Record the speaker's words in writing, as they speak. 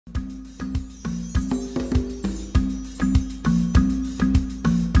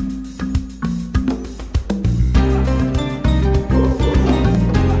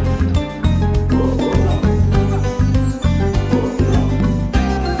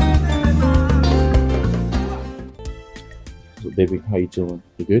Baby, how you doing?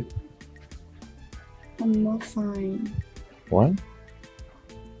 You good? I'm not fine. Why?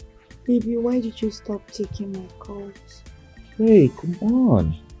 Baby, why did you stop taking my calls? Hey, come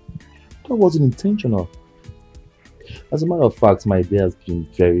on. That wasn't intentional. As a matter of fact, my day has been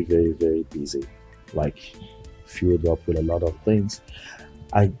very, very, very busy. Like, filled up with a lot of things.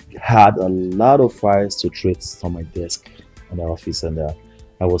 I had a lot of files to treat on my desk in the office, and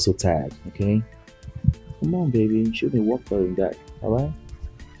I was so tired, okay? Come on, baby. You should be working that, alright?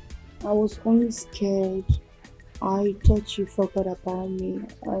 I was only scared. I thought you forgot about me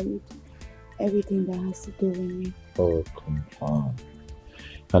and everything that has to do with me. Oh, come on.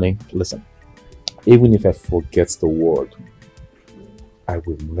 Honey, listen. Even if I forget the word, I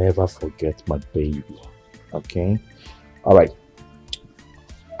will never forget my baby. Okay? Alright.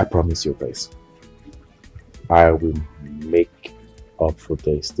 I promise you this. I will make up for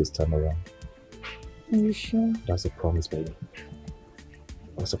this time around. Are you sure? That's a promise, baby.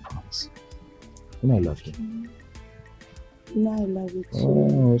 That's a promise. You know I love you. You know I love you too.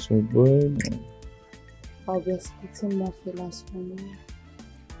 Oh, so good. I'll be expecting more feelings from you.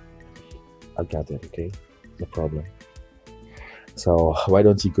 I got that, okay? No problem. So why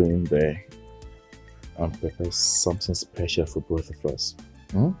don't you go in there and prepare something special for both of us?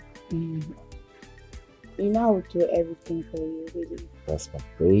 Hmm? You know I will do everything for you, really. That's my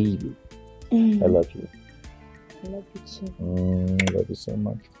baby. I love you. I love you too. I love you so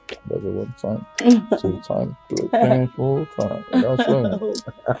much. Love you one time, two time, three times, four times. That's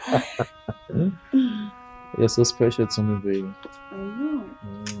right. You're so special to me, baby. I know.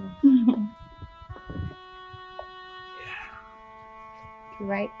 Be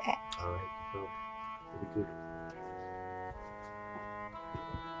right back. Alright, well, be good.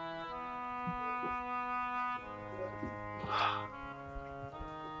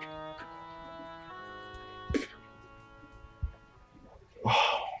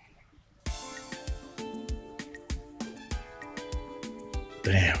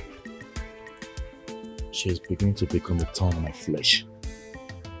 Damn. She's beginning to become a thorn on my flesh.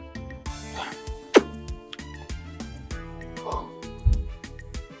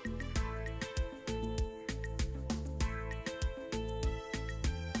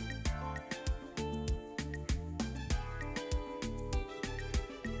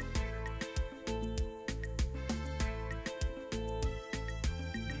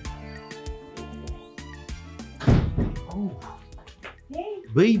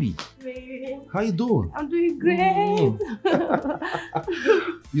 Baby, how you doing? I'm doing great.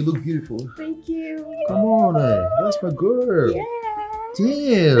 You look beautiful. Thank you. Come on, that's my girl. Yeah.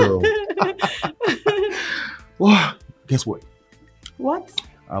 Damn. Wow. Guess what? What?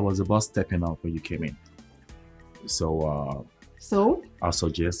 I was about stepping out when you came in. So, So? I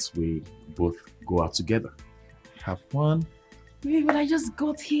suggest we both go out together. Have fun. Wait, but I just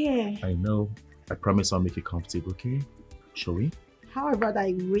got here. I know. I promise I'll make you comfortable, okay? Shall we? How about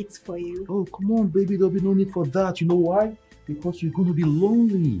I wait for you? Oh, come on, baby. There'll be no need for that. You know why? Because you're going to be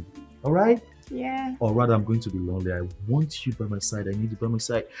lonely. All right? Yeah. Or rather, I'm going to be lonely. I want you by my side. I need you by my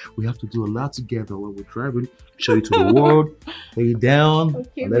side. We have to do a lot together while we're driving. Show you to the world. Lay you down.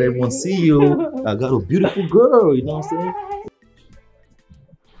 Okay, and let everyone see you. I got a beautiful girl. You know what I'm saying?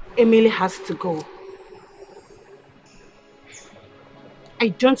 Emily has to go. I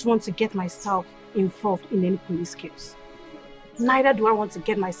don't want to get myself involved in any police case. Neither do I want to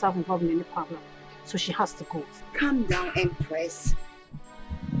get myself involved in any problem. So she has to go. Calm down, Empress.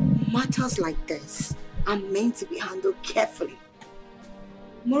 Matters like this are meant to be handled carefully.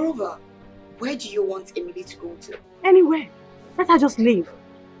 Moreover, where do you want Emily to go to? Anywhere. Let her just leave.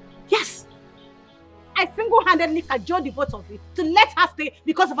 Yes. I single-handedly cajoled the both of you to let her stay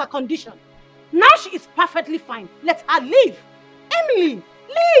because of her condition. Now she is perfectly fine. Let her leave. Emily,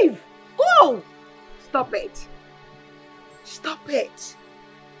 leave. Go. Stop it. Stop it.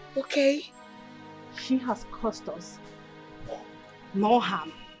 Okay? She has caused us more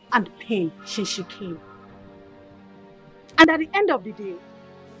harm and pain since she came. And at the end of the day,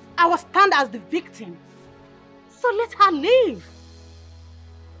 I will stand as the victim. So let her leave.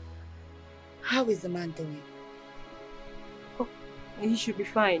 How is the man doing? Oh, he should be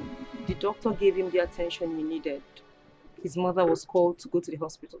fine. The doctor gave him the attention he needed. His mother was called to go to the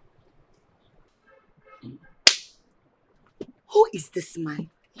hospital. Who is this man?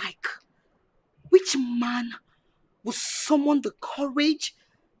 Like, which man will summon the courage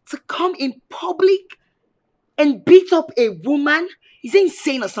to come in public and beat up a woman? Is he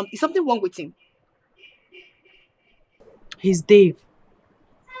insane or something? Is something wrong with him? He's Dave.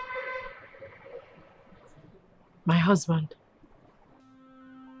 My husband.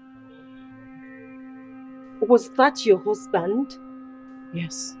 Was that your husband?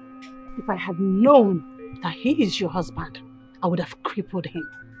 Yes. If I had known that he is your husband, I would have crippled him.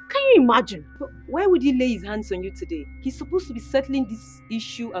 Can you imagine? But why would he lay his hands on you today? He's supposed to be settling this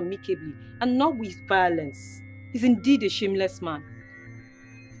issue amicably and not with violence. He's indeed a shameless man.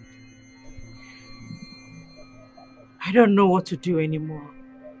 I don't know what to do anymore.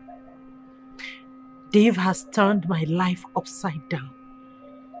 Dave has turned my life upside down.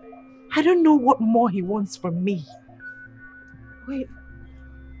 I don't know what more he wants from me. Wait,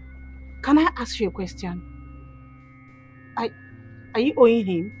 can I ask you a question? Are you owing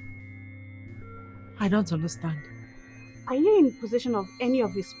him? I don't understand. Are you in possession of any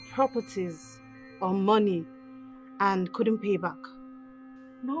of his properties or money and couldn't pay back?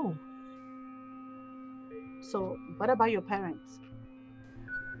 No. So, what about your parents?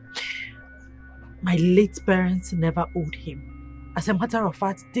 My late parents never owed him. As a matter of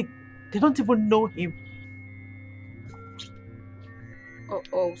fact, they don't even know him.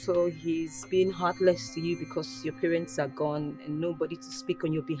 Oh, so he's being heartless to you because your parents are gone and nobody to speak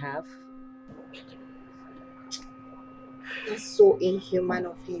on your behalf? That's so inhuman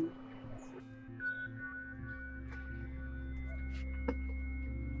of him.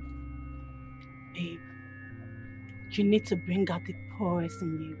 Babe, you need to bring out the poorest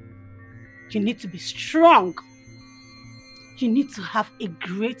in you. You need to be strong. You need to have a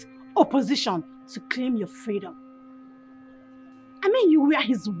great opposition to claim your freedom. I mean, you were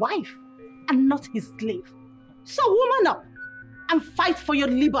his wife and not his slave. So woman up and fight for your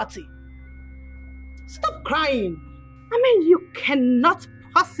liberty. Stop crying. I mean, you cannot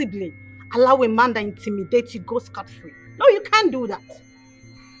possibly allow a man that intimidates you go scot-free. No, you can't do that.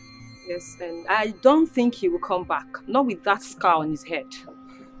 Yes, and I don't think he will come back. Not with that scar on his head.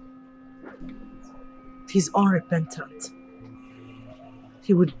 He's unrepentant.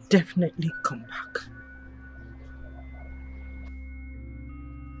 He would definitely come back.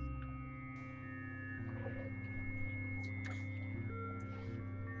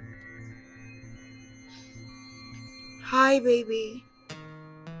 Hi, baby.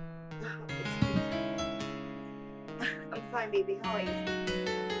 I'm fine, baby. How are you?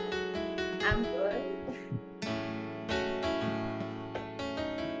 I'm good.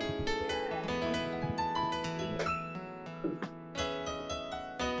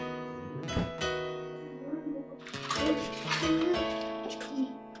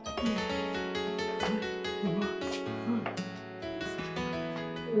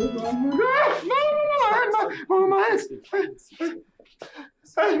 Mama, my head.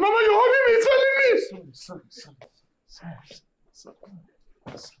 Hey, Mama, you're holding me, it's hurting me. Sorry.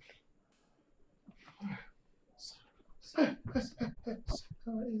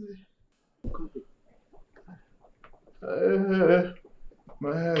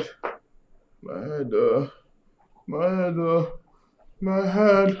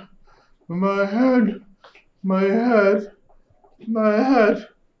 My head.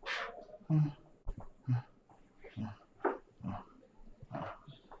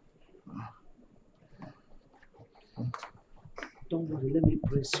 Don't worry, let me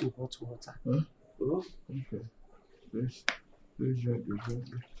press you hot water. Huh? Oh? Okay. This gently.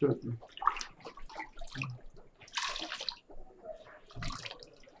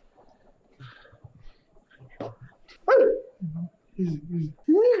 Easy.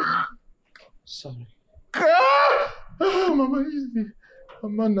 Sorry. Mama, easy.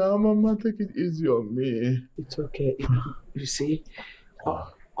 Mama, take it easy on me. It's okay. You see,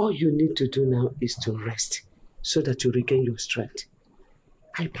 all you need to do now is to rest so that you regain your strength.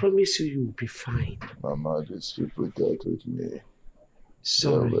 I promise you will be fine. Mama, these people dealt with me.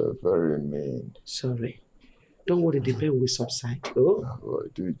 Sorry. They were very mean. Sorry. Don't worry, the pain will subside. Oh? Oh,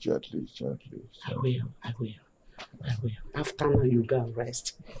 do it gently. I will. After now, you go and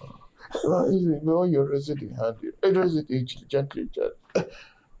rest. Easy. When you're resting the hand, raise it gently.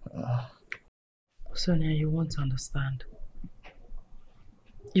 Sonia, you want to understand.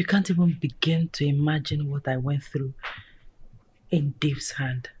 You can't even begin to imagine what I went through in Dave's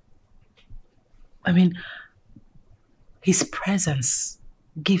hand. I mean, his presence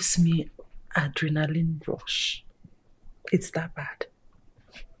gives me adrenaline rush. It's that bad.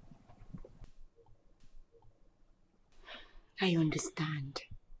 I understand.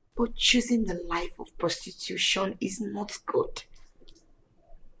 But choosing the life of prostitution is not good.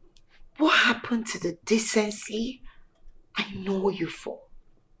 What happened to the decency I know you for?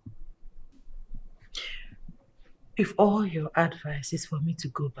 If all your advice is for me to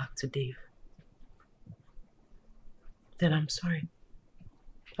go back to Dave, then I'm sorry.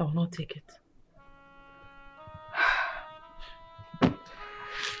 I will not take it.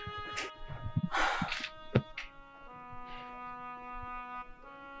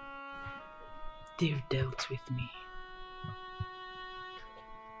 Dave dealt with me.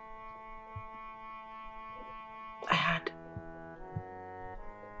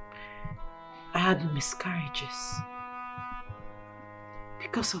 I had miscarriages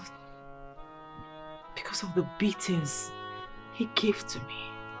because of the beatings he gave to me.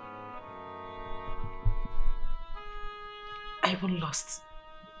 I even lost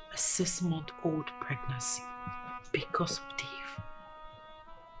a 6-month-old pregnancy because of Dave.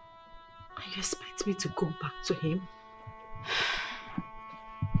 And you expect me to go back to him?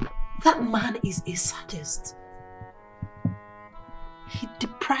 That man is a sadist. He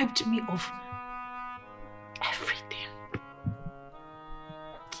deprived me of everything.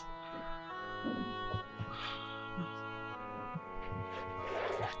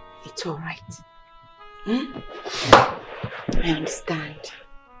 It's all right. I understand.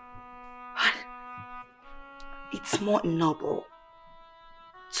 But it's more noble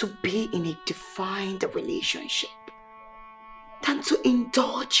to be in a defined relationship than to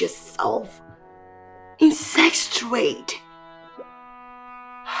indulge yourself in sex trade.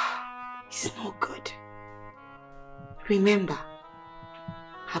 It's no good. Remember,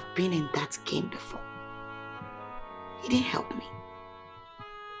 I've been in that game before. It didn't help me.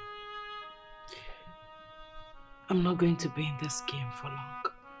 I'm not going to be in this game for long.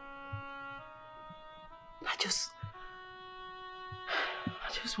 I just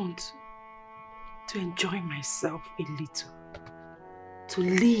want to enjoy myself a little. To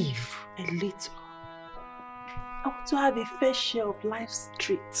live a little. I want to have a fair share of life's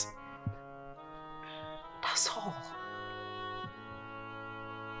treat. That's all.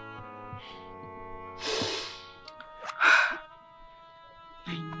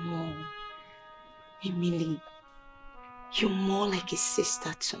 I know. Emily, you're more like a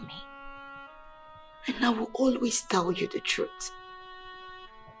sister to me. And I will always tell you the truth.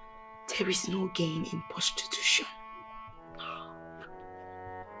 There is no gain in prostitution.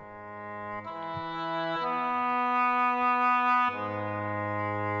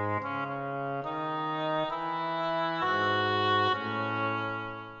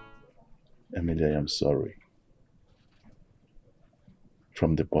 Emily, I am sorry.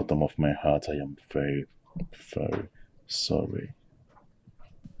 From the bottom of my heart, I am very, very sorry.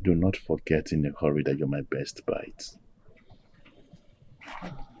 Do not forget in a hurry that you're my best bite.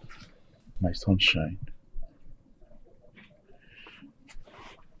 My sunshine.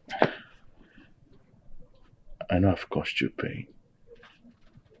 I know I've caused you pain.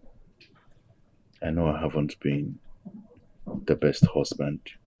 I know I haven't been the best husband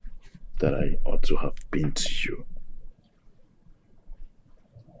that I ought to have been to you.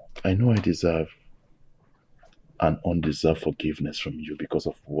 I know I deserve an undeserved forgiveness from you because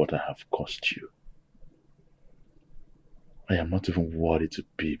of what I have caused you. I am not even worthy to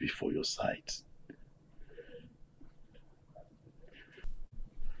be before your sight.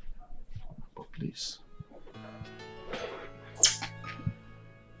 But please,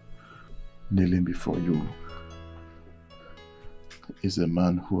 kneeling before you is a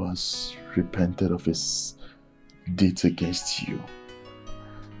man who has repented of his deeds against you.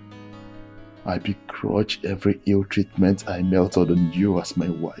 I begrudge every ill treatment I melted on you as my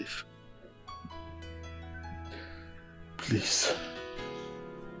wife. Please,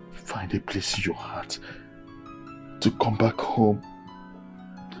 find a place in your heart to come back home.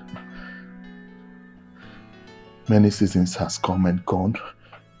 Many seasons has come and gone,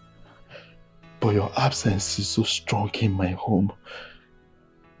 but your absence is so strong in my home.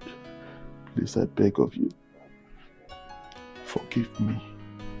 Please, I beg of you, forgive me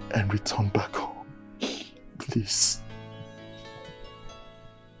and return back home. Please.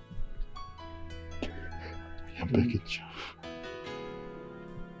 I'm begging you.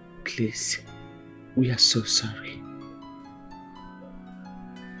 Please, we are so sorry.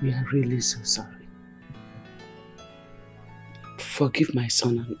 We are really so sorry. Forgive my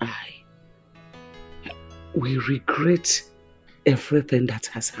son and I. We regret everything that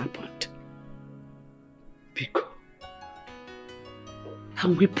has happened.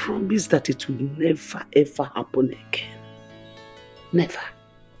 And we promise that it will never ever happen again. Never.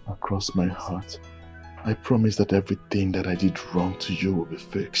 Across my heart, I promise that everything that I did wrong to you will be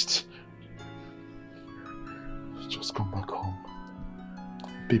fixed. Just come back home.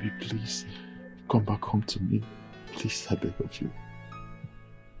 Baby, please, come back home to me. Please, I beg of you.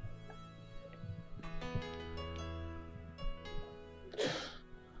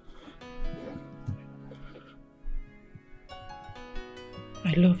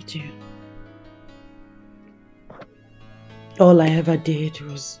 I loved you. All I ever did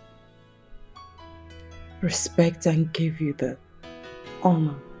was respect and give you the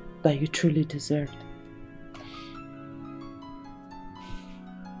honor that you truly deserved.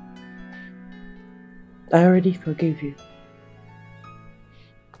 I already forgave you.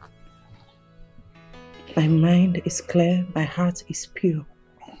 My mind is clear, my heart is pure.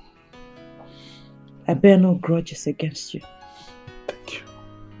 I bear no grudges against you. Thank you.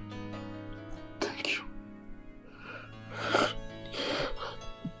 Thank you.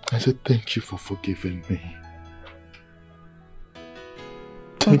 I said thank you for forgiving me.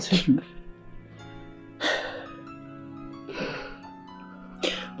 Thank you.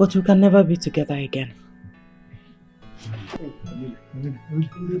 But we can never be together again.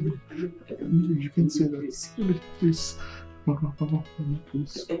 You can say that. Please. Mama,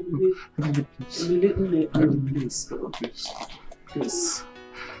 please. Please.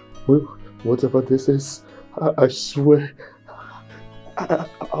 Well, whatever this is, I swear, I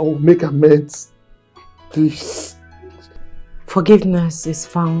will make amends. Please. Forgiveness is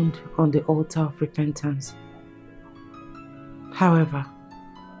found on the altar of repentance. However,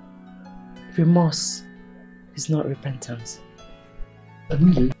 remorse is not repentance.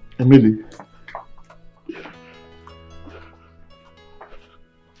 Emily.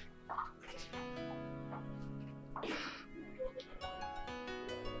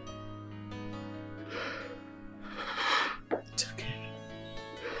 It's okay.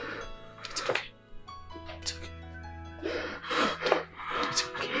 It's okay. It's okay. It's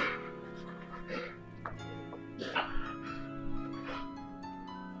okay.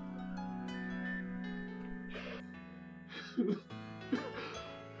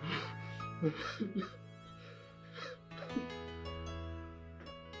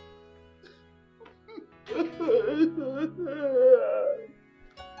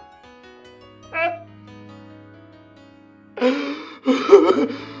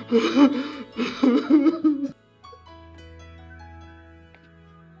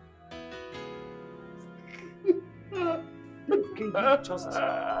 Can you just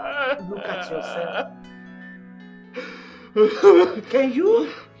look at yourself? Can you?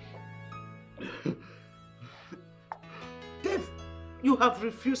 Dave, you have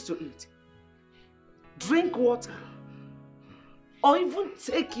refused to eat, drink water, or even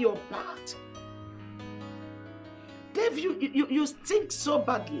take your bath. Dave, you stink so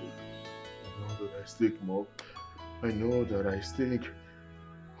badly. I know that I stink, Mom. I know that I stink.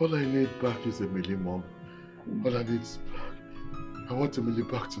 All I need back is Emily, Mom. All I need is back. I want Emily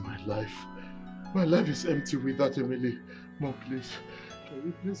back to my life. My life is empty without Emily. Mom, please. Can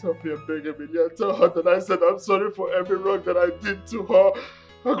you please help me and beg Emily and tell her that I said I'm sorry for every wrong that I did to her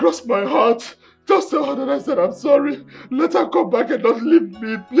across my heart. Just tell her that I said I'm sorry. Let her come back and not leave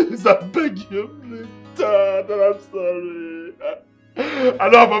me, please. I beg you, please. Tell her that I'm sorry. I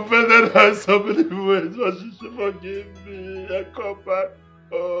know I've offended her in so many ways, but she should forgive me and come back.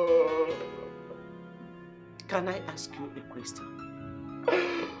 Oh. Can I ask you a question?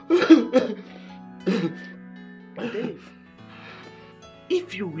 Dave,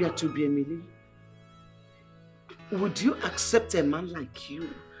 if you were to be Emily, would you accept a man like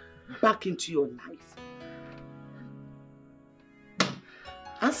you back into your life?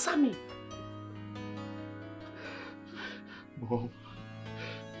 Answer me. Mom,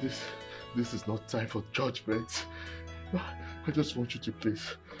 this is not time for judgment. I just want you to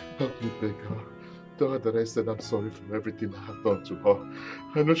please help me beg her. Tell her that I said I'm sorry for everything I have done to her.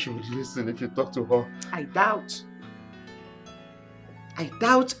 I know she would listen if you talk to her. I doubt. I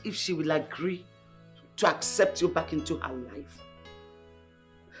doubt if she will agree to accept you back into her life.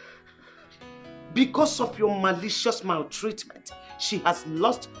 Because of your malicious maltreatment, she has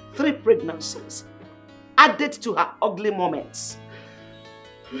lost 3 pregnancies, added to her ugly moments.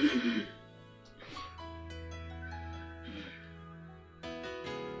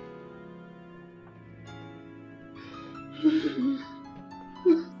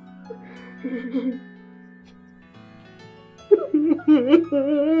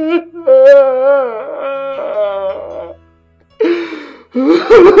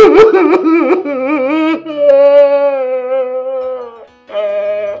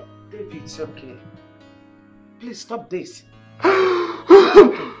 David, it's okay. Please stop this.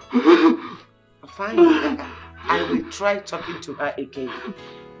 Okay. Fine. I will try talking to her again.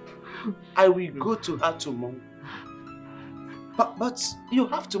 I will go to her tomorrow. But you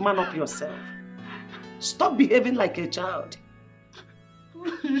have to man up yourself. Stop behaving like a child.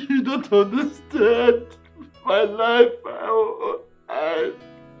 You don't understand. My life,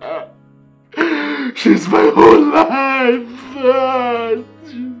 she's my whole life.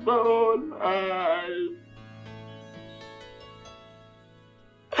 She's my whole life.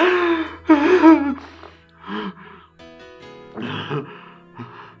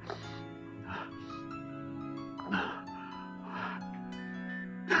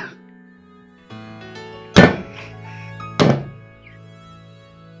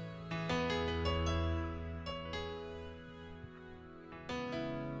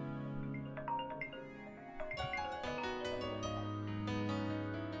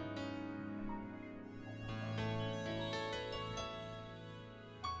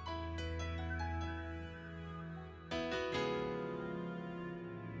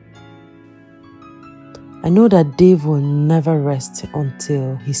 I know that Dave will never rest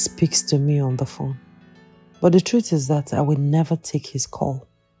until he speaks to me on the phone. But the truth is that I will never take his call.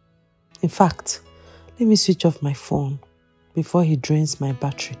 In fact, let me switch off my phone before he drains my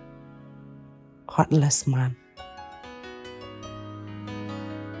battery. Heartless man.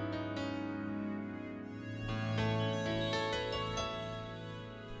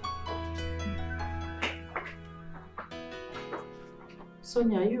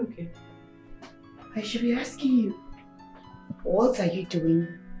 Sonia, are you okay? I should be asking you, what are you doing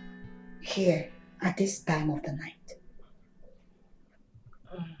here at this time of the night?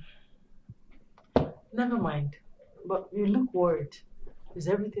 Never mind. But you look worried. Is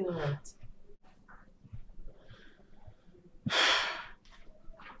everything alright?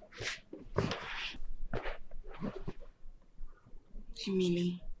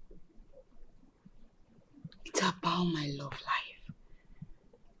 Emily, it's about my love life.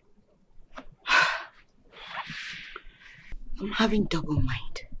 I'm having double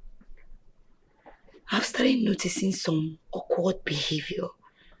mind. I've started noticing some awkward behavior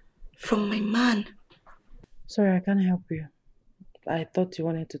from my man. Sorry, I can't help you. I thought you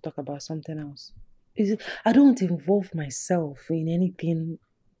wanted to talk about something else. I don't involve myself in anything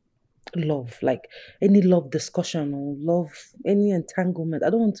love, like any love discussion or love, any entanglement.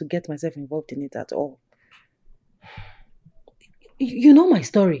 I don't want to get myself involved in it at all. You know my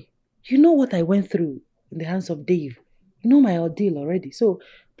story. You know what I went through in the hands of Dave. You know my ordeal already. So,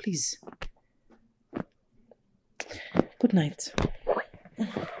 please. Good night.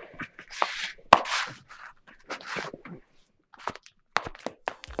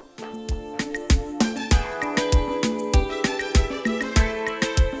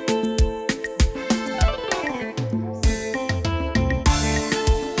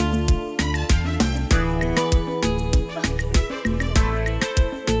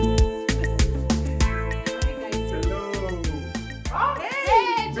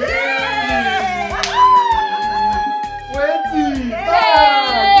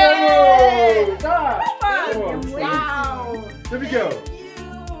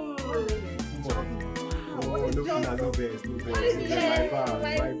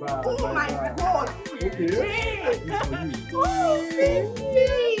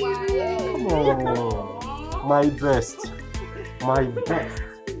 My best. My best.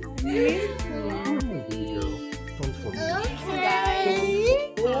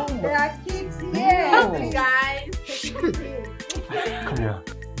 There are kids here. Guys. Come here.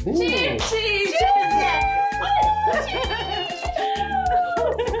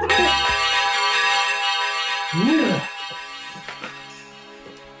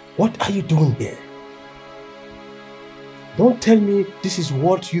 What are you doing here? Don't tell me this is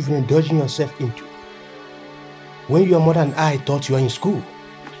what you've been indulging yourself into. When your mother and I thought you were in school.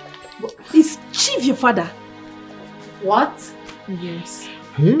 Is Chief your father? What? Yes.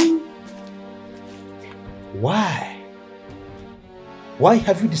 Why? Why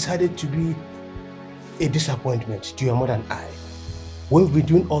have you decided to be a disappointment to your mother and I? When we've been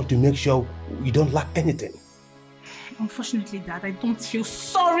doing all to make sure we don't lack anything. Unfortunately, Dad, I don't feel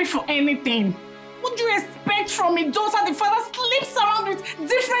sorry for anything. What do you expect from a daughter the father sleeps around with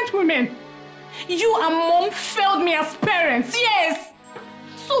different women? You and Mom failed me as parents, yes!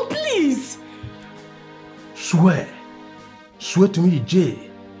 So please! Swear to me, Jay,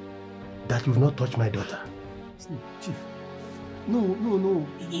 that you will not touch my daughter. Chief. No.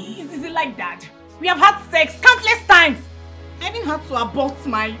 Is it like that? We have had sex countless times! I even had to abort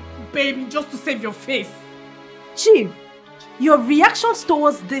my baby just to save your face. Chief, your reactions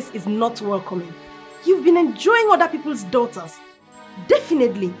towards this is not welcoming. You've been enjoying other people's daughters.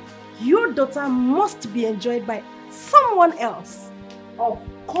 Definitely, your daughter must be enjoyed by someone else. Of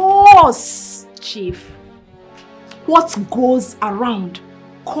course, Chief. What goes around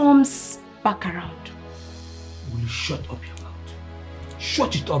comes back around. Will you shut up your mouth?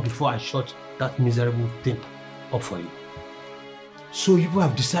 Shut it up before I shut that miserable thing up for you. So you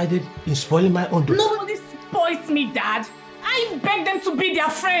have decided in spoiling my own daughter? Nobody spoils me, Dad. I beg them to be their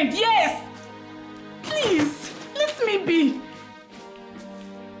friend, yes! Please, let me be.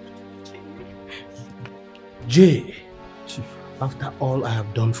 Jay, Chief, after all I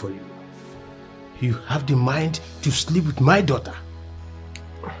have done for you, you have the mind to sleep with my daughter.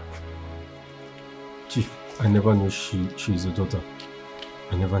 Chief, I never knew she's a daughter.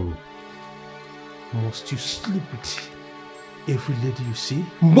 I never knew. Must you sleep with every lady you see?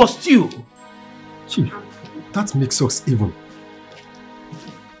 Must you? Chief, that makes us even.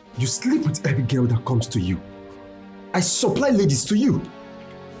 You sleep with every girl that comes to you. I supply ladies to you.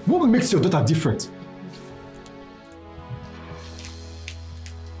 What makes your daughter different?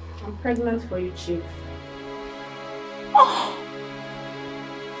 I'm pregnant for you, Chief.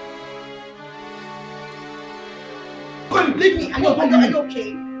 Come, leave me. Are you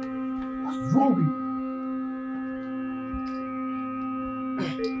okay? What's wrong with you?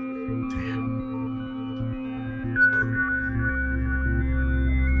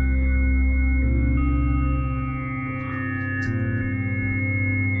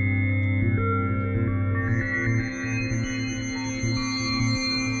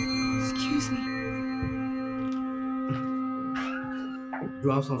 Excuse me.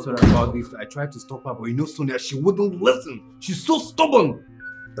 You I'm so sorry about this. I tried to stop her, but you know, Sonia, she wouldn't listen. She's so stubborn.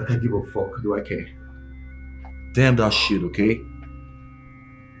 I can't give a fuck. Do I care? Damn that shit, okay?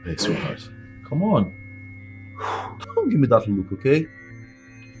 Hey, sweetheart. Come on. Don't give me that look, okay?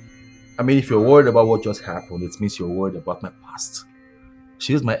 I mean, if you're worried about what just happened, it means you're worried about my past.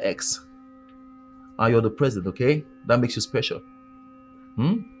 She is my ex. And you're the president, okay? That makes you special.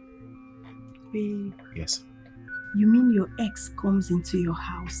 Babe, Yes. you mean your ex comes into your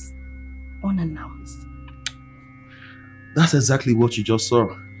house unannounced? That's exactly what you just saw.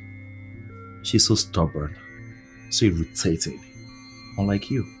 She's so stubborn, so irritating,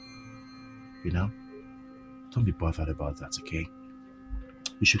 unlike you. You know? Don't be bothered about that, okay?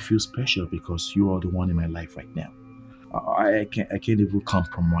 You should feel special because you are the one in my life right now. I can't even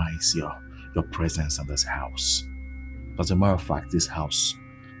compromise your presence in this house. As a matter of fact, this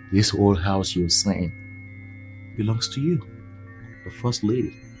whole house you're saying, belongs to you, the First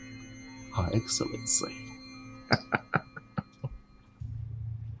Lady, Her Excellency.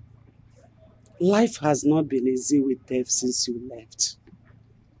 Life has not been easy with Dave since you left.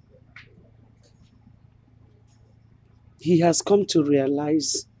 He has come to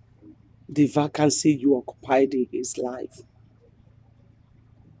realize the vacancy you occupied in his life.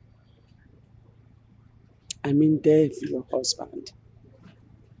 I mean, Dave, your husband.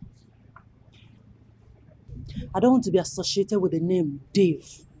 I don't want to be associated with the name Dave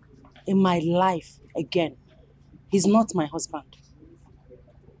in my life again. He's not my husband.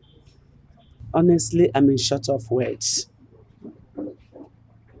 Honestly, I'm in short of words.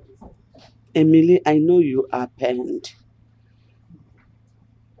 Emily, I know you are pained.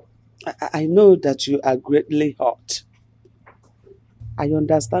 I know that you are greatly hurt. I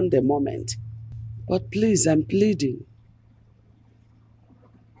understand the moment. But please, I'm pleading.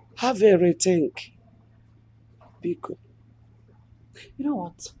 Have a rethink. Be good. You know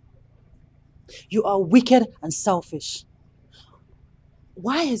what? You are wicked and selfish.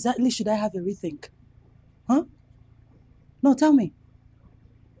 Why exactly should I have a rethink? Huh? No, tell me.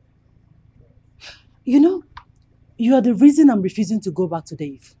 You know, you are the reason I'm refusing to go back to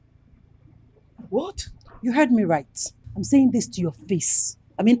Dave. What? You heard me right. I'm saying this to your face.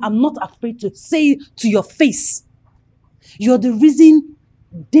 I mean, I'm not afraid to say it to your face. You're the reason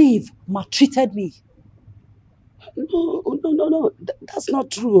Dave maltreated me. No. That's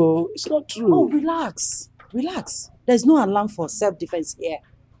not true. It's not true. Oh, relax. Relax. There's no alarm for self-defense here.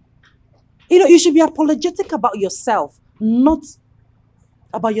 You know, you should be apologetic about yourself, not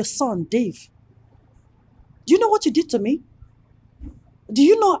about your son, Dave. Do you know what you did to me? Do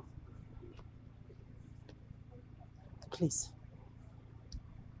you know? Please.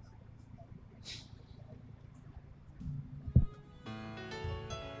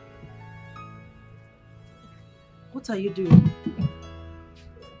 What are you doing?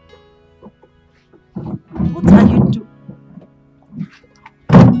 What are you doing?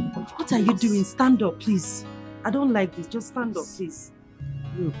 What are you doing? Stand up, please. I don't like this. Just stand up, please.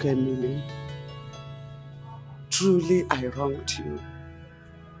 Look, Emily. Truly, I wronged you.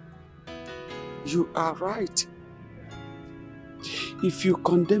 You are right. If you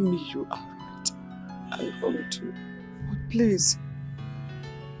condemn me, you are right. I wronged you. But please,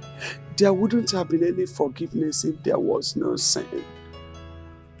 there wouldn't have been any forgiveness if there was no sin.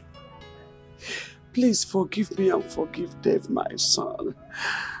 Please forgive me and forgive Dave, my son.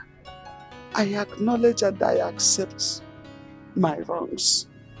 I acknowledge and I accept my wrongs.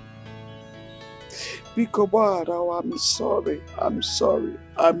 Bikobara, I'm sorry. I'm sorry.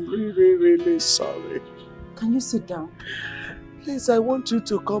 I'm really, really sorry. Can you sit down? Please, I want you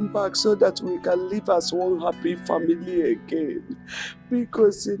to come back so that we can live as one happy family again.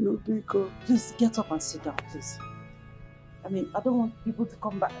 Because, Please get up and sit down, please. I mean, I don't want people to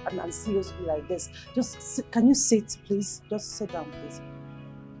come back and see us be like this. Just sit. Can you sit, please? Just sit down, please.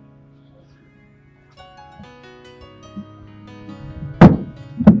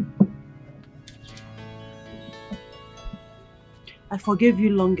 I forgave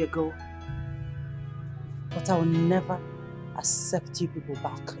you long ago, but I will never accept you people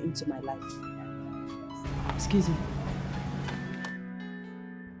back into my life. Excuse me.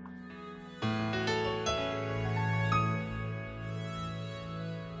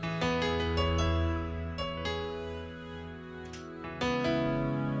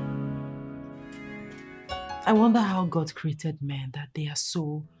 I wonder how God created men that they are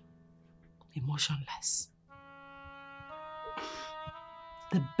so emotionless.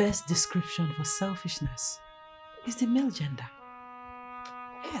 The best description for selfishness is the male gender.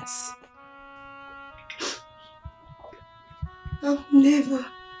 Yes. I've never,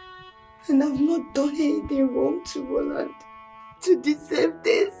 and I've not done anything wrong to Roland to deserve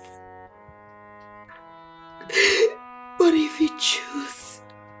this. But if he chooses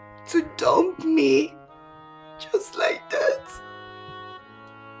to dump me just like that,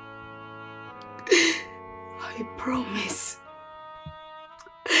 I promise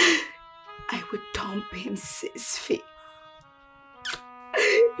I would dump him 6 feet.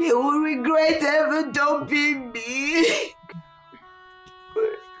 He will regret ever dumping me.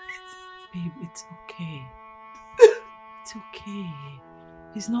 Babe, it's okay. It's okay.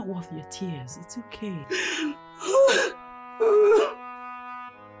 He's not worth your tears. It's okay. It's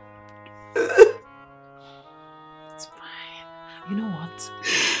fine. You know what?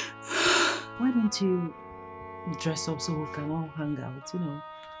 Why don't you dress up so we can all hang out, you know?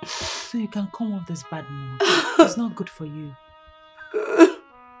 So you can come off this bad mood. It's not good for you.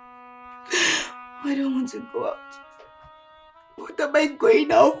 I don't want to go out. What am I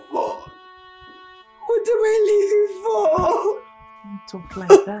going out for? What am I leaving for? Don't talk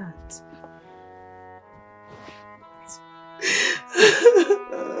like that. It's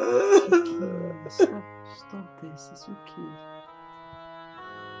okay. Stop this. It's okay.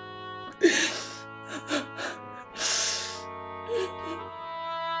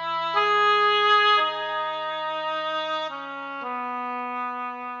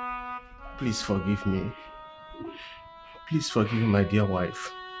 Please forgive me. Please forgive me, my dear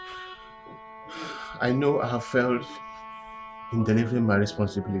wife. I know I have failed in delivering my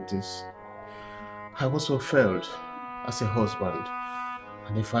responsibilities. I also failed as a husband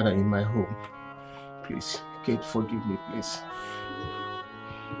and a father in my home. Please, Kate, forgive me, please.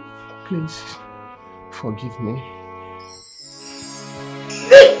 Please, forgive me.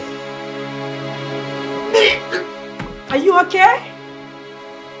 Are you okay?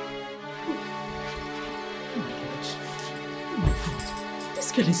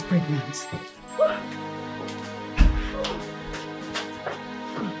 This girl is pregnant.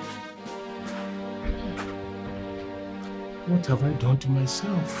 What have I done to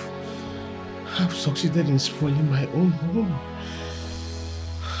myself? I've succeeded in spoiling my own home.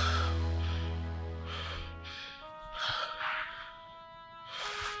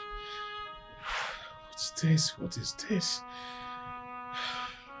 What's this? What is this?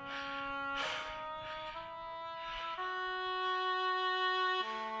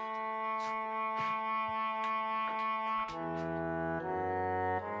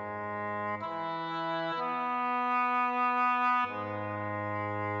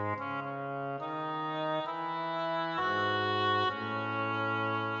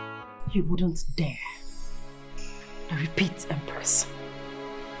 You wouldn't dare. I repeat, Empress.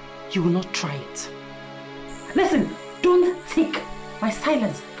 You will not try it. Listen, don't take my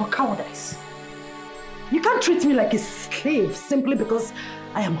silence for cowardice. You can't treat me like a slave simply because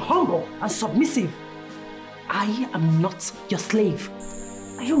I am humble and submissive. I am not your slave.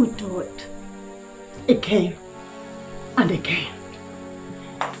 You will do it again and again.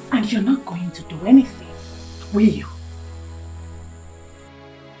 And you're not going to do anything, will you?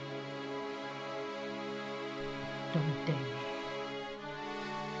 Don't dare me.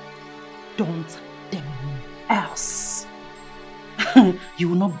 Don't dare me else. You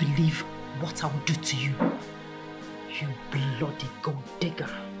will not believe what I will do to you. You bloody gold digger.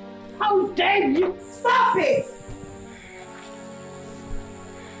 How dare you! Stop it!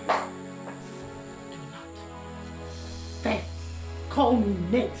 Do not dare call me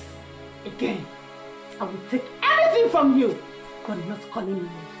names again. I will take everything from you, but not calling me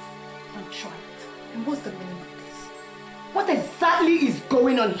names. Don't try it. And what's the meaning of this? What exactly is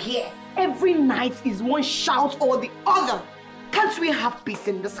going on here? Every night is one shout or the other. Can't we have peace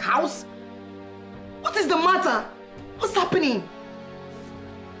in this house? What is the matter? What's happening?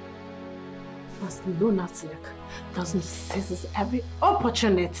 This lunatic doesn't seize every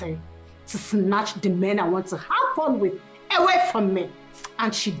opportunity to snatch the men I want to have fun with away from me.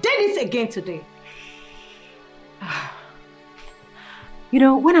 And she did it again today. You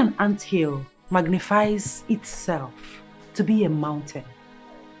know, when an anthill magnifies itself to be a mountain,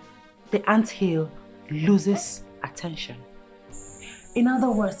 the anthill loses attention. In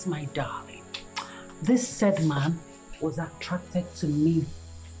other words, my darling, this said man was attracted to me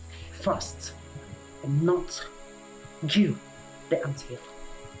first and not you, the anthill.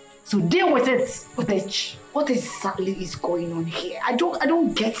 So deal with it, bitch. What exactly is going on here? I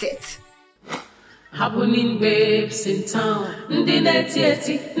don't get it. Happening babes in town. Ndine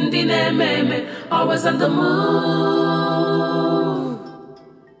tieti, ndine meme, always on the move.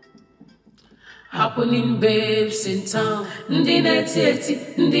 Happening babes in town. Ndine tieti,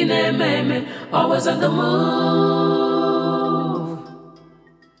 ndine meme, always on the move.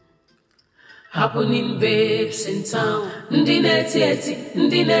 Happening babes in town. Ndine tieti,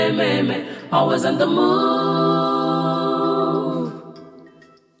 ndine meme, always on the move.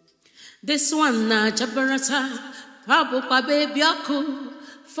 This one na jabarata, pabu pa baby aku.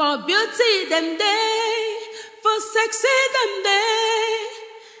 For beauty them day, for sexy them day.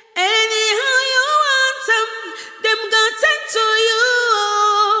 Anyhow you want them gon' tend to you.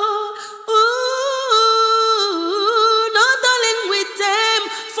 Ooh, no darling with them.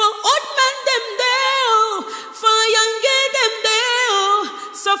 For old men them day, for young girl them day,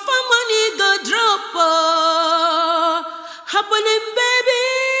 so for money go drop. Happening baby.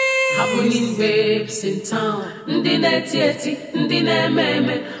 Happening babes in town. Ndine tieti, ndine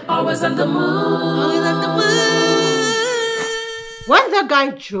meme, always on the move. Always on the move. When the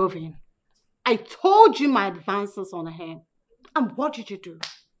guy drove in, I told you my advances on him. And what did you do?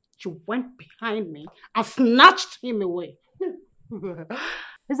 You went behind me and snatched him away.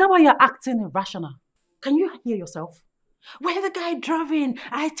 Is that why you're acting irrational? Can you hear yourself? When the guy drove in,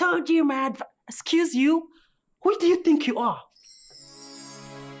 I told you my Excuse you? Who do you think you are?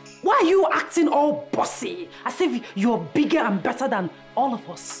 Why are you acting all bossy? As if you're bigger and better than all of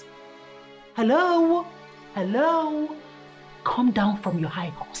us. Hello? Hello? Come down from your high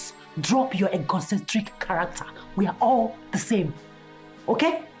horse. Drop your egocentric character. We are all the same.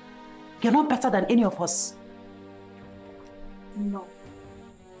 Okay? You're not better than any of us. Enough.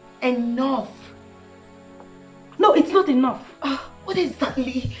 Enough. No, it's not enough. What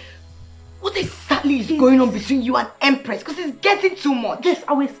exactly is going on between you and Empress? Because it's getting too much. Yes,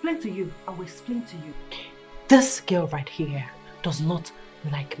 I will explain to you. I will explain to you. This girl right here does not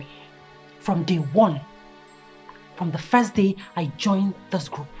like me. From day one, from the first day I joined this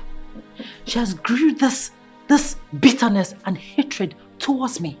group, she has grew this bitterness and hatred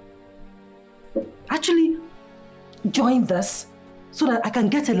towards me. Actually, join this so that I can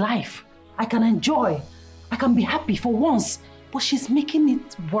get a life. I can enjoy. I can be happy for once. But she's making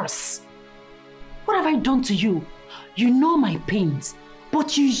it worse. What have I done to you? You know my pains,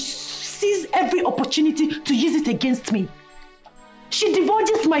 but you seize every opportunity to use it against me. She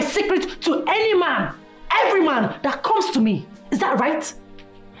divulges my secret to any man, every man that comes to me. Is that right?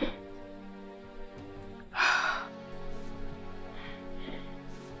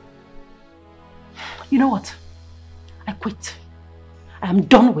 You know what? I quit. I am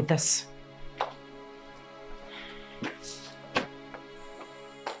done with this.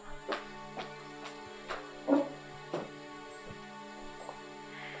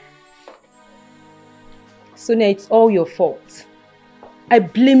 Sonia, it's all your fault. I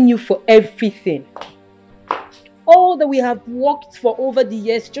blame you for everything. All that we have worked for over the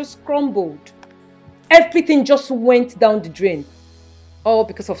years just crumbled. Everything just went down the drain. All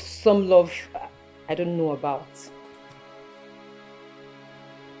because of some love I don't know about.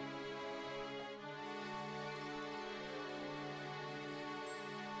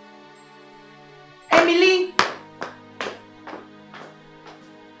 Emily!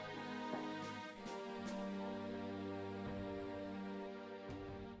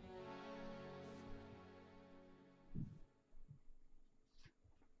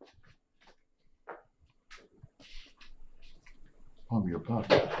 Mom, you're back.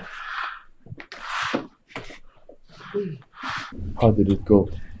 How did it go?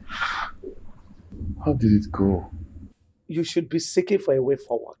 How did it go? You should be seeking for a way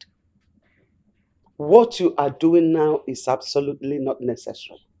forward. What you are doing now is absolutely not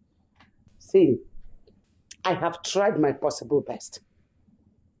necessary. See, I have tried my possible best.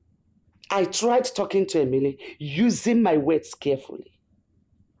 I tried talking to Emily, using my words carefully.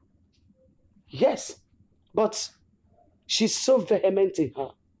 Yes, but she's so vehement in her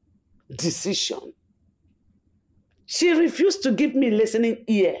decision. She refused to give me a listening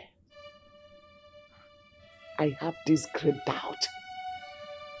ear. I have this great doubt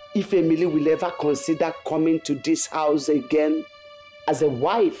if Emily will ever consider coming to this house again as a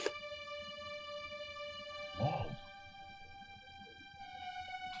wife. Mom.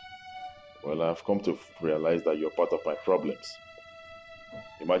 Well, I've come to realize that you're part of my problems.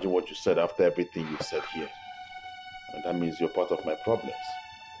 Imagine what you said after everything you said here. And that means you're part of my problems.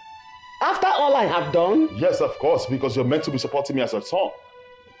 After all I have done? Yes, of course, because you're meant to be supporting me as a son.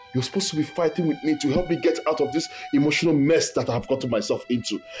 You're supposed to be fighting with me to help me get out of this emotional mess that I have gotten myself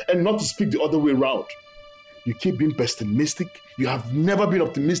into, and not to speak the other way around. You keep being pessimistic. You have never been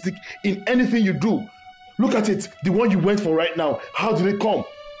optimistic in anything you do. Look at it. The one you went for right now. How did it come?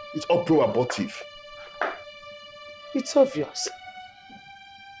 It's all pro-abortive. It's obvious.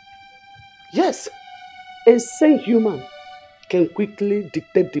 Yes, a sane human can quickly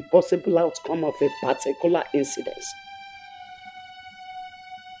dictate the possible outcome of a particular incident.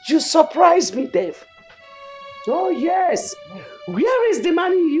 You surprised me, Dave. Oh yes, where is the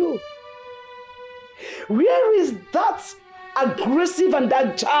man in you? Where is that aggressive and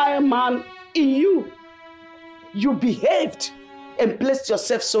agile man in you? You behaved and placed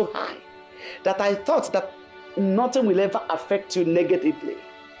yourself so high that I thought that nothing will ever affect you negatively.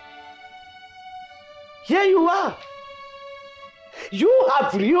 Here you are. You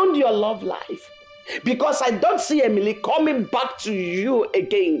have ruined your love life because I don't see Emily coming back to you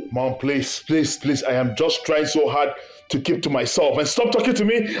again. Mom, please. I am just trying so hard to keep to myself. And stop talking to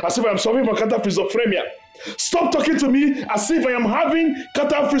me as if I am suffering from schizophrenia. Stop talking to me as if I am having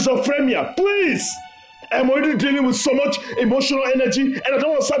schizophrenia. Please. I'm already dealing with so much emotional energy and I don't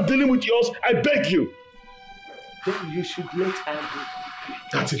want to start dealing with yours. I beg you. Then you should let her go.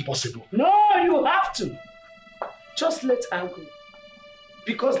 That's impossible. No, you have to. Just let her go.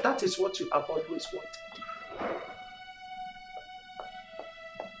 Because that is what you have always wanted.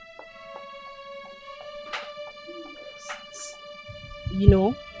 You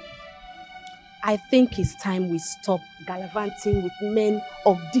know, I think it's time we stop gallivanting with men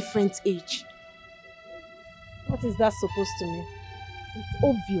of different age. What is that supposed to mean? It's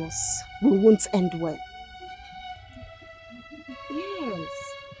obvious we won't end well. Yes.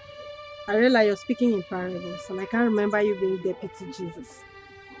 I realize you're speaking in parables and I can't remember you being Deputy Jesus.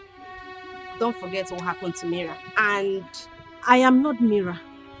 Don't forget what happened to Mira. And I am not Mira.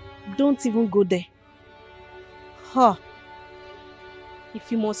 Don't even go there. Huh.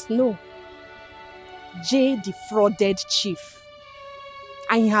 If you must know, Jay defrauded Chief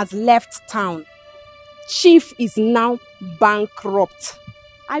and he has left town. Chief is now bankrupt.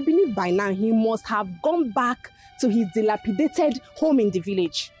 I believe by now he must have gone back to his dilapidated home in the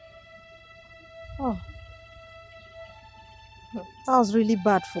village. Oh, that was really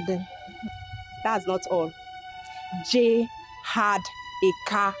bad for them. That's not all. Jay had a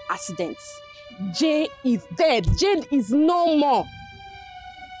car accident. Jay is dead. Jay is no more.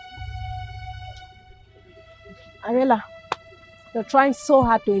 Arela, you're trying so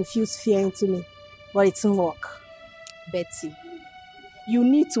hard to infuse fear into me, but it won't work. Betty, you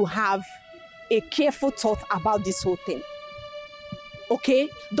need to have a careful thought about this whole thing. Okay?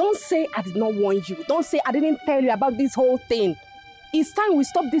 Don't say I did not warn you. Don't say I didn't tell you about this whole thing. It's time we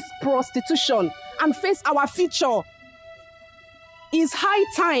stop this prostitution and face our future. It's high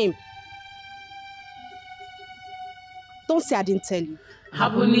time. Don't say I didn't tell you.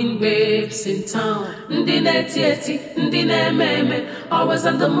 Happening babes in town, ndine tieti, ndine meme, always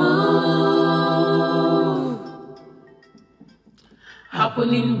on the move.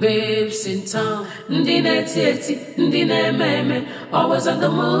 Happening babes in town, ndine tieti, ndine meme, always on the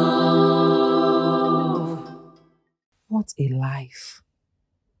move. What a life.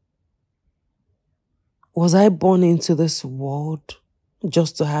 Was I born into this world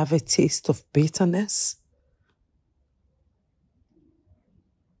just to have a taste of bitterness?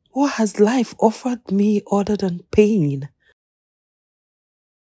 What has life offered me other than pain?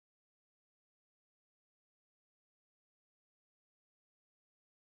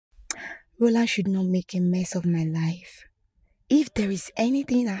 Roland should not make a mess of my life. If there is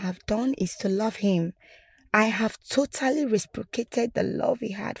anything I have done is to love him. I have totally reciprocated the love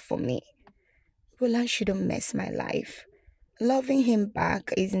he had for me. Roland shouldn't mess my life. Loving him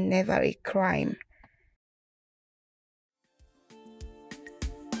back is never a crime.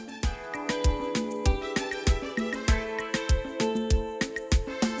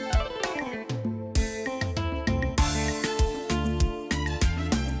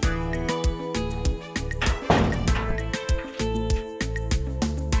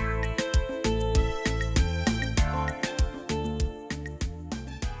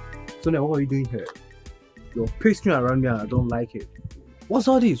 Sonia, what are you doing here? You're pasting around me and I don't like it. What's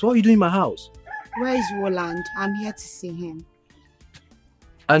all this? What are you doing in my house? Where is Roland? I'm here to see him.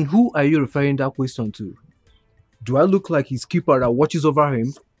 And who are you referring that question to? Do I look like his keeper that watches over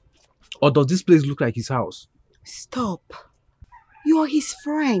him? Or does this place look like his house? Stop. You're his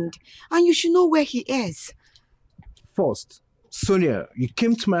friend and you should know where he is. First, Sonia, you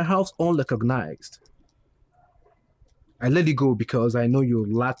came to my house unrecognized. I let you go because I know you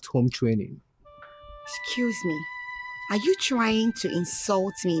lacked home training. Excuse me. Are you trying to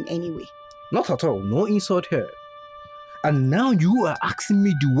insult me in any way? Not at all. No insult here. And now you are asking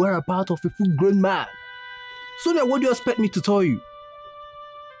me the whereabouts of a full-grown man. Sonia, what do you expect me to tell you?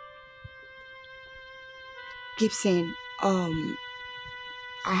 Gibson, I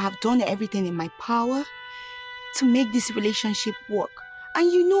have done everything in my power to make this relationship work.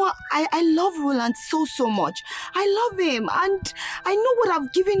 And you know, I love Roland so much. I love him, and I know what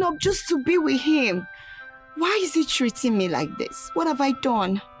I've given up just to be with him. Why is he treating me like this? What have I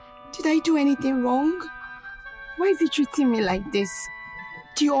done? Did I do anything wrong? Why is he treating me like this?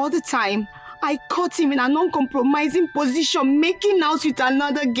 The other time, I caught him in an uncompromising position, making out with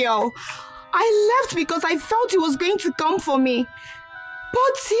another girl. I left because I felt he was going to come for me.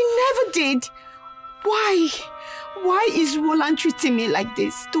 But he never did. Why? Why is Roland treating me like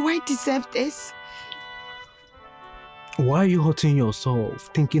this? Do I deserve this? Why are you hurting yourself,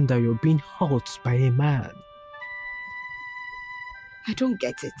 thinking that you're being hurt by a man? I don't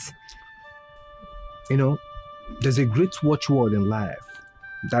get it. You know, there's a great watchword in life.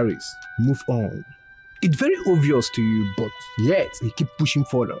 That is, move on. It's very obvious to you, but yet he keep pushing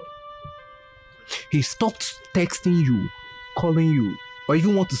further. He stopped texting you, calling you, or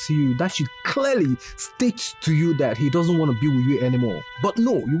even want to see you. That should clearly state to you that he doesn't want to be with you anymore. But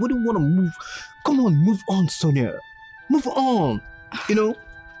no, you wouldn't want to move. Come on, move on, Sonia. Move on. You know,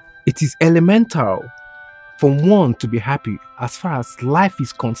 it is elemental for one to be happy as far as life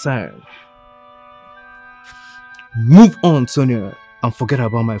is concerned. Move on, Sonia, and forget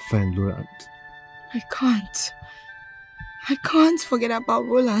about my friend Laurent. I can't. I can't forget about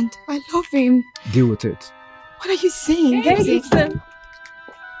Roland. I love him. Deal with it. What are you saying? Hey, Gibson.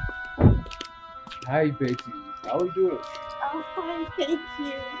 Hi, Betty. How are you doing? I'm fine, thank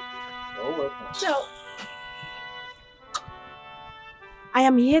you. You're welcome. So, I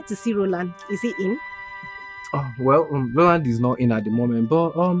am here to see Roland. Is he in? Well, Roland is not in at the moment,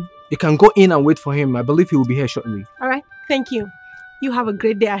 but you can go in and wait for him. I believe he will be here shortly. All right, thank you. You have a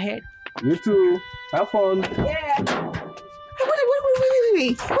great day ahead. You too. Have fun. Yeah.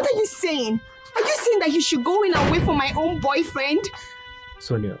 Wait. What are you saying? Are you saying that you should go in and wait for my own boyfriend?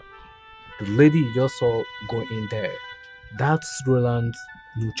 Sonia, the lady you just saw go in there, that's Roland's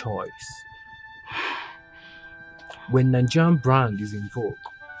new choice. When Nigerian brand is in vogue,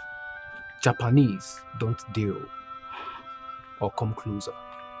 Japanese don't deal or come closer.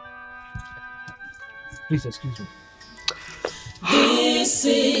 Please excuse me. This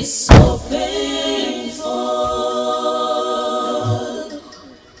is so painful.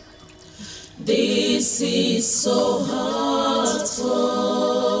 This is so hurtful.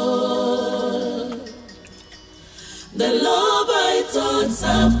 The love I thought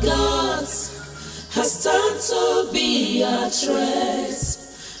I've got has turned to be a threat.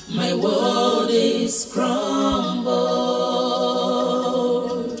 My world is crumbled.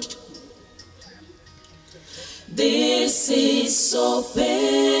 This is so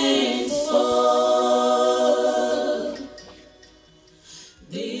painful.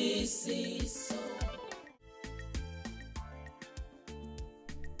 This is so...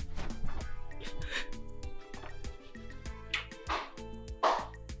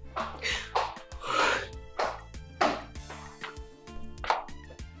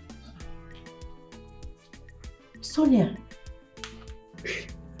 Sonia.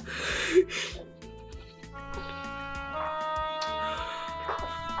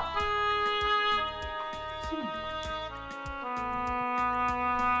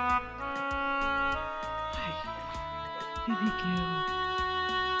 Baby girl,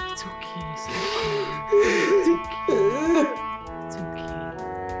 it's okay. It's okay.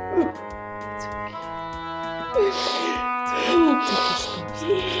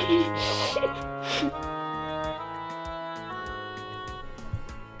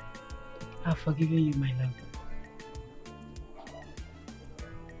 I've forgiven you, my love.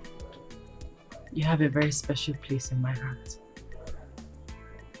 You have a very special place in my heart.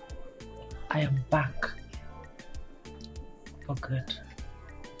 I am back for good.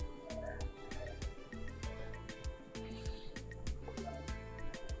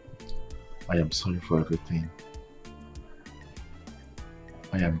 I am sorry for everything.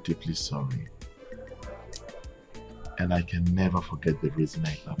 I am deeply sorry. And I can never forget the reason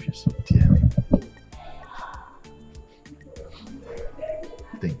I love you so dearly.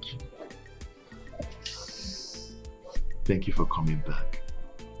 Thank you. Thank you for coming back.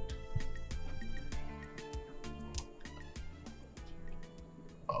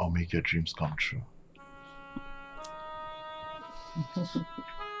 I'll make your dreams come true. I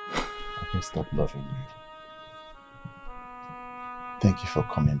can stop loving you. Thank you for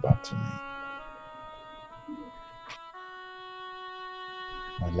coming back to me.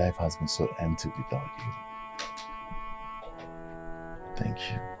 My life has been so empty without you. Thank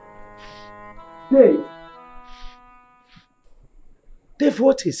you. Dave, Dave,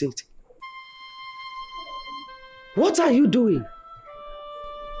 what is it? What are you doing?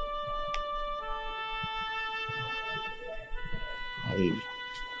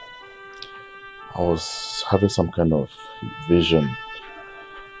 I was having some kind of vision.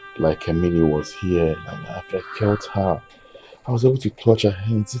 Like Emily was here, like I felt her. I was able to touch her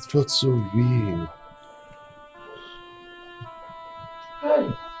hands. It felt so real. Hey.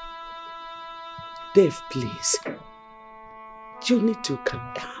 Dave, please. You need to calm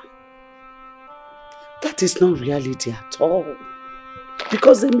down. That is not reality at all.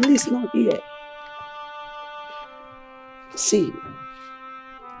 Because Emily is not here. See,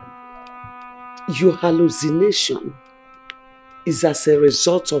 your hallucination is as a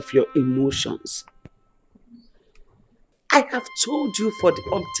result of your emotions. I have told you for the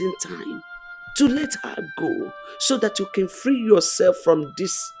umpteenth time to let her go so that you can free yourself from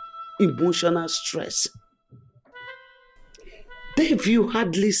this emotional stress. Dave, you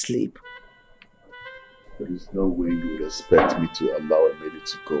hardly sleep. There is no way you would expect me to allow Emily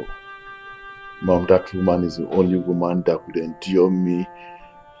to go. Mom, that woman is the only woman that could endure me.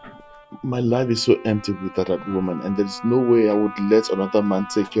 My life is so empty without that woman, and there is no way I would let another man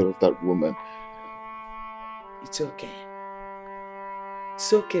take care of that woman. It's okay.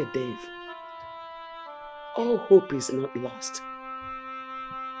 It's okay, Dave. All hope is not lost.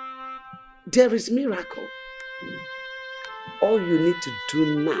 There is miracle. All you need to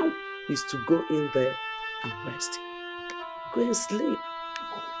do now is to go in there and rest. Go and sleep.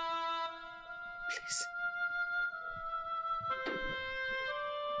 Please.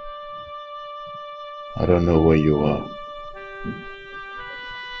 I don't know where you are.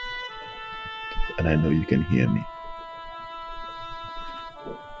 And I know you can hear me.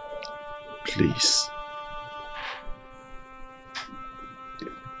 Please.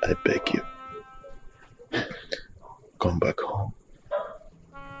 I beg you. Come back home.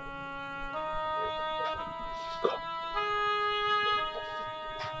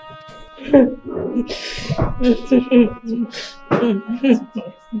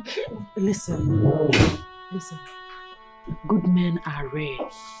 Listen. Good men are rare,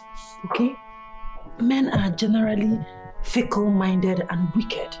 okay? Men are generally fickle-minded and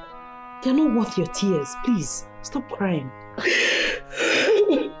wicked. They're not worth your tears. Please, stop crying.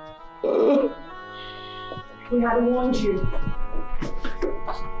 We had warned you.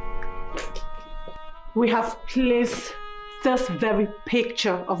 We have placed this very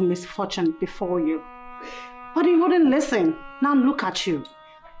picture of misfortune before you. But you wouldn't listen. Now look at you.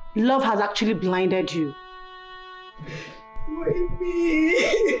 Love has actually blinded you. Why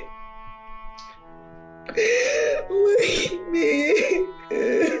me? Why me?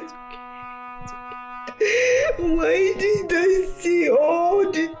 Why did I see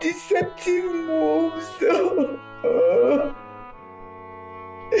all the deceptive moves?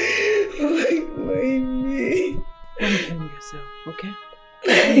 Why me? Don't blame yourself, okay?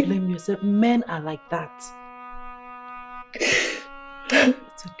 Don't blame yourself. Men are like that.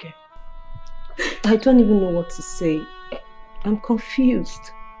 It's okay. I don't even know what to say. I'm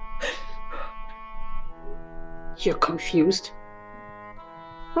confused. You're confused?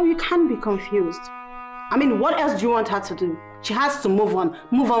 No, you can't be confused. I mean, what else do you want her to do? She has to move on.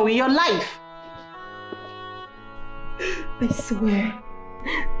 Move on with your life. I swear,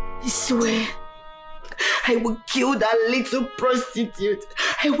 I will kill that little prostitute.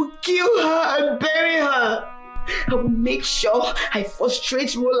 I will kill her and bury her. I will make sure I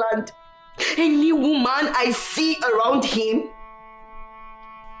frustrate Roland. Any woman I see around him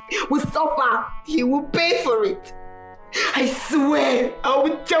will suffer. He will pay for it. I swear, I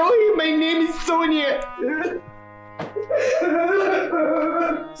will tell him my name is Sonia.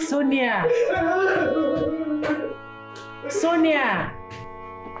 Sonia! Sonia!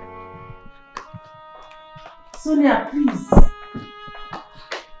 Sonia, please.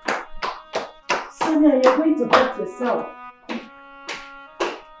 Sonia, you're going to hurt yourself.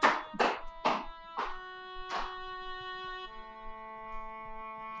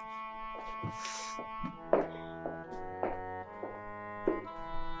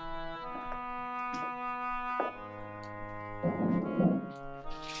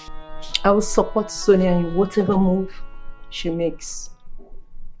 I will support Sonia in whatever move she makes.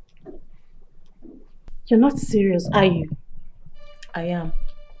 You're not serious, are you? I am.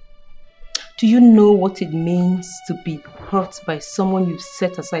 Do you know what it means to be hurt by someone you've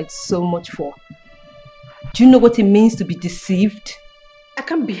set aside so much for? Do you know what it means to be deceived? I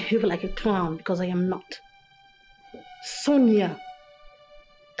can't behave like a clown because I am not. Sonia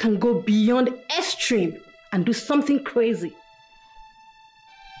can go beyond extreme and do something crazy.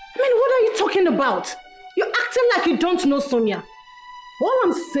 I mean, what are you talking about? You're acting like you don't know Sonia. All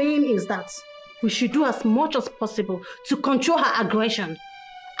I'm saying is that we should do as much as possible to control her aggression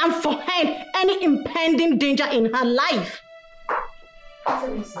and forehead any impending danger in her life.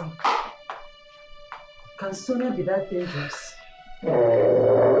 Listen. Can Sonia be that dangerous?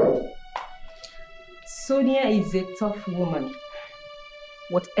 Sonia is a tough woman.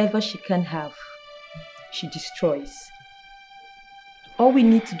 Whatever she can have, she destroys. All we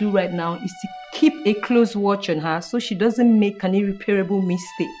need to do right now is to keep a close watch on her so she doesn't make an irreparable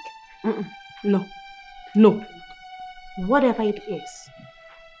mistake. No. Whatever it is,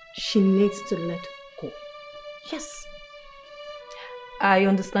 she needs to let go. Yes. I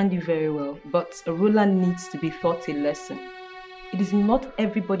understand you very well, but a ruler needs to be taught a lesson. It is not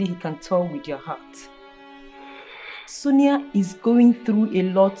everybody he can tell with your heart. Sonia is going through a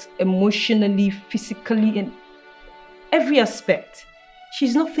lot emotionally, physically, and every aspect.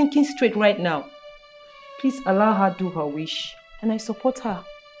 She's not thinking straight right now. Please allow her do her wish, and I support her.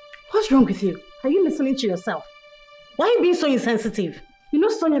 What's wrong with you? Are you listening to yourself? Why are you being so insensitive? You know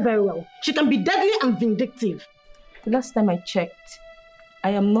Sonia very well. She can be deadly and vindictive. The last time I checked,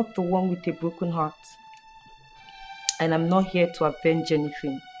 I am not the one with a broken heart. And I'm not here to avenge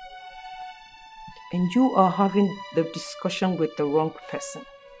anything. And you are having the discussion with the wrong person.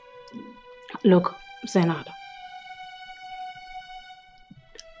 Look, Zainab.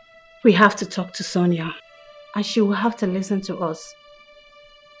 We have to talk to Sonia. And she will have to listen to us.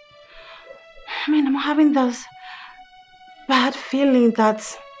 I mean, I'm having this bad feeling that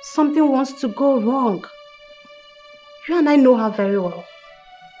something wants to go wrong. You and I know her very well.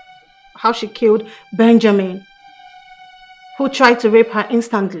 How she killed Benjamin, who tried to rape her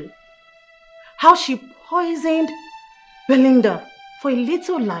instantly. How she poisoned Belinda for a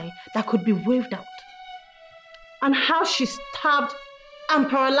little lie that could be waved out. And how she stabbed and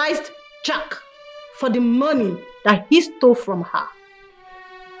paralyzed Jack for the money that he stole from her.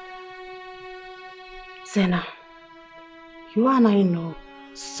 Zena, you and I know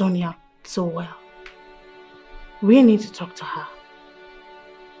Sonia so well. We need to talk to her.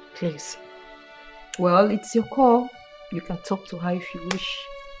 Please. Well, it's your call. You can talk to her if you wish.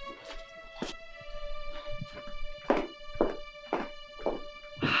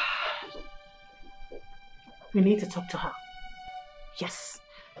 We need to talk to her. Yes.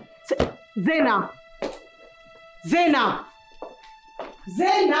 Zena! Zena!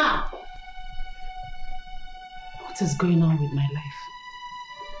 Zena! What is going on with my life?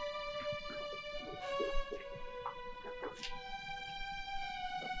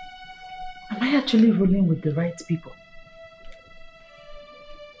 Am I actually rolling with the right people?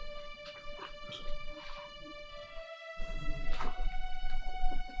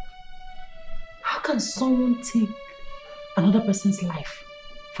 How can someone take another person's life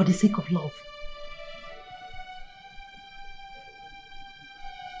for the sake of love?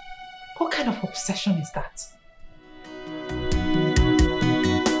 What kind of obsession is that?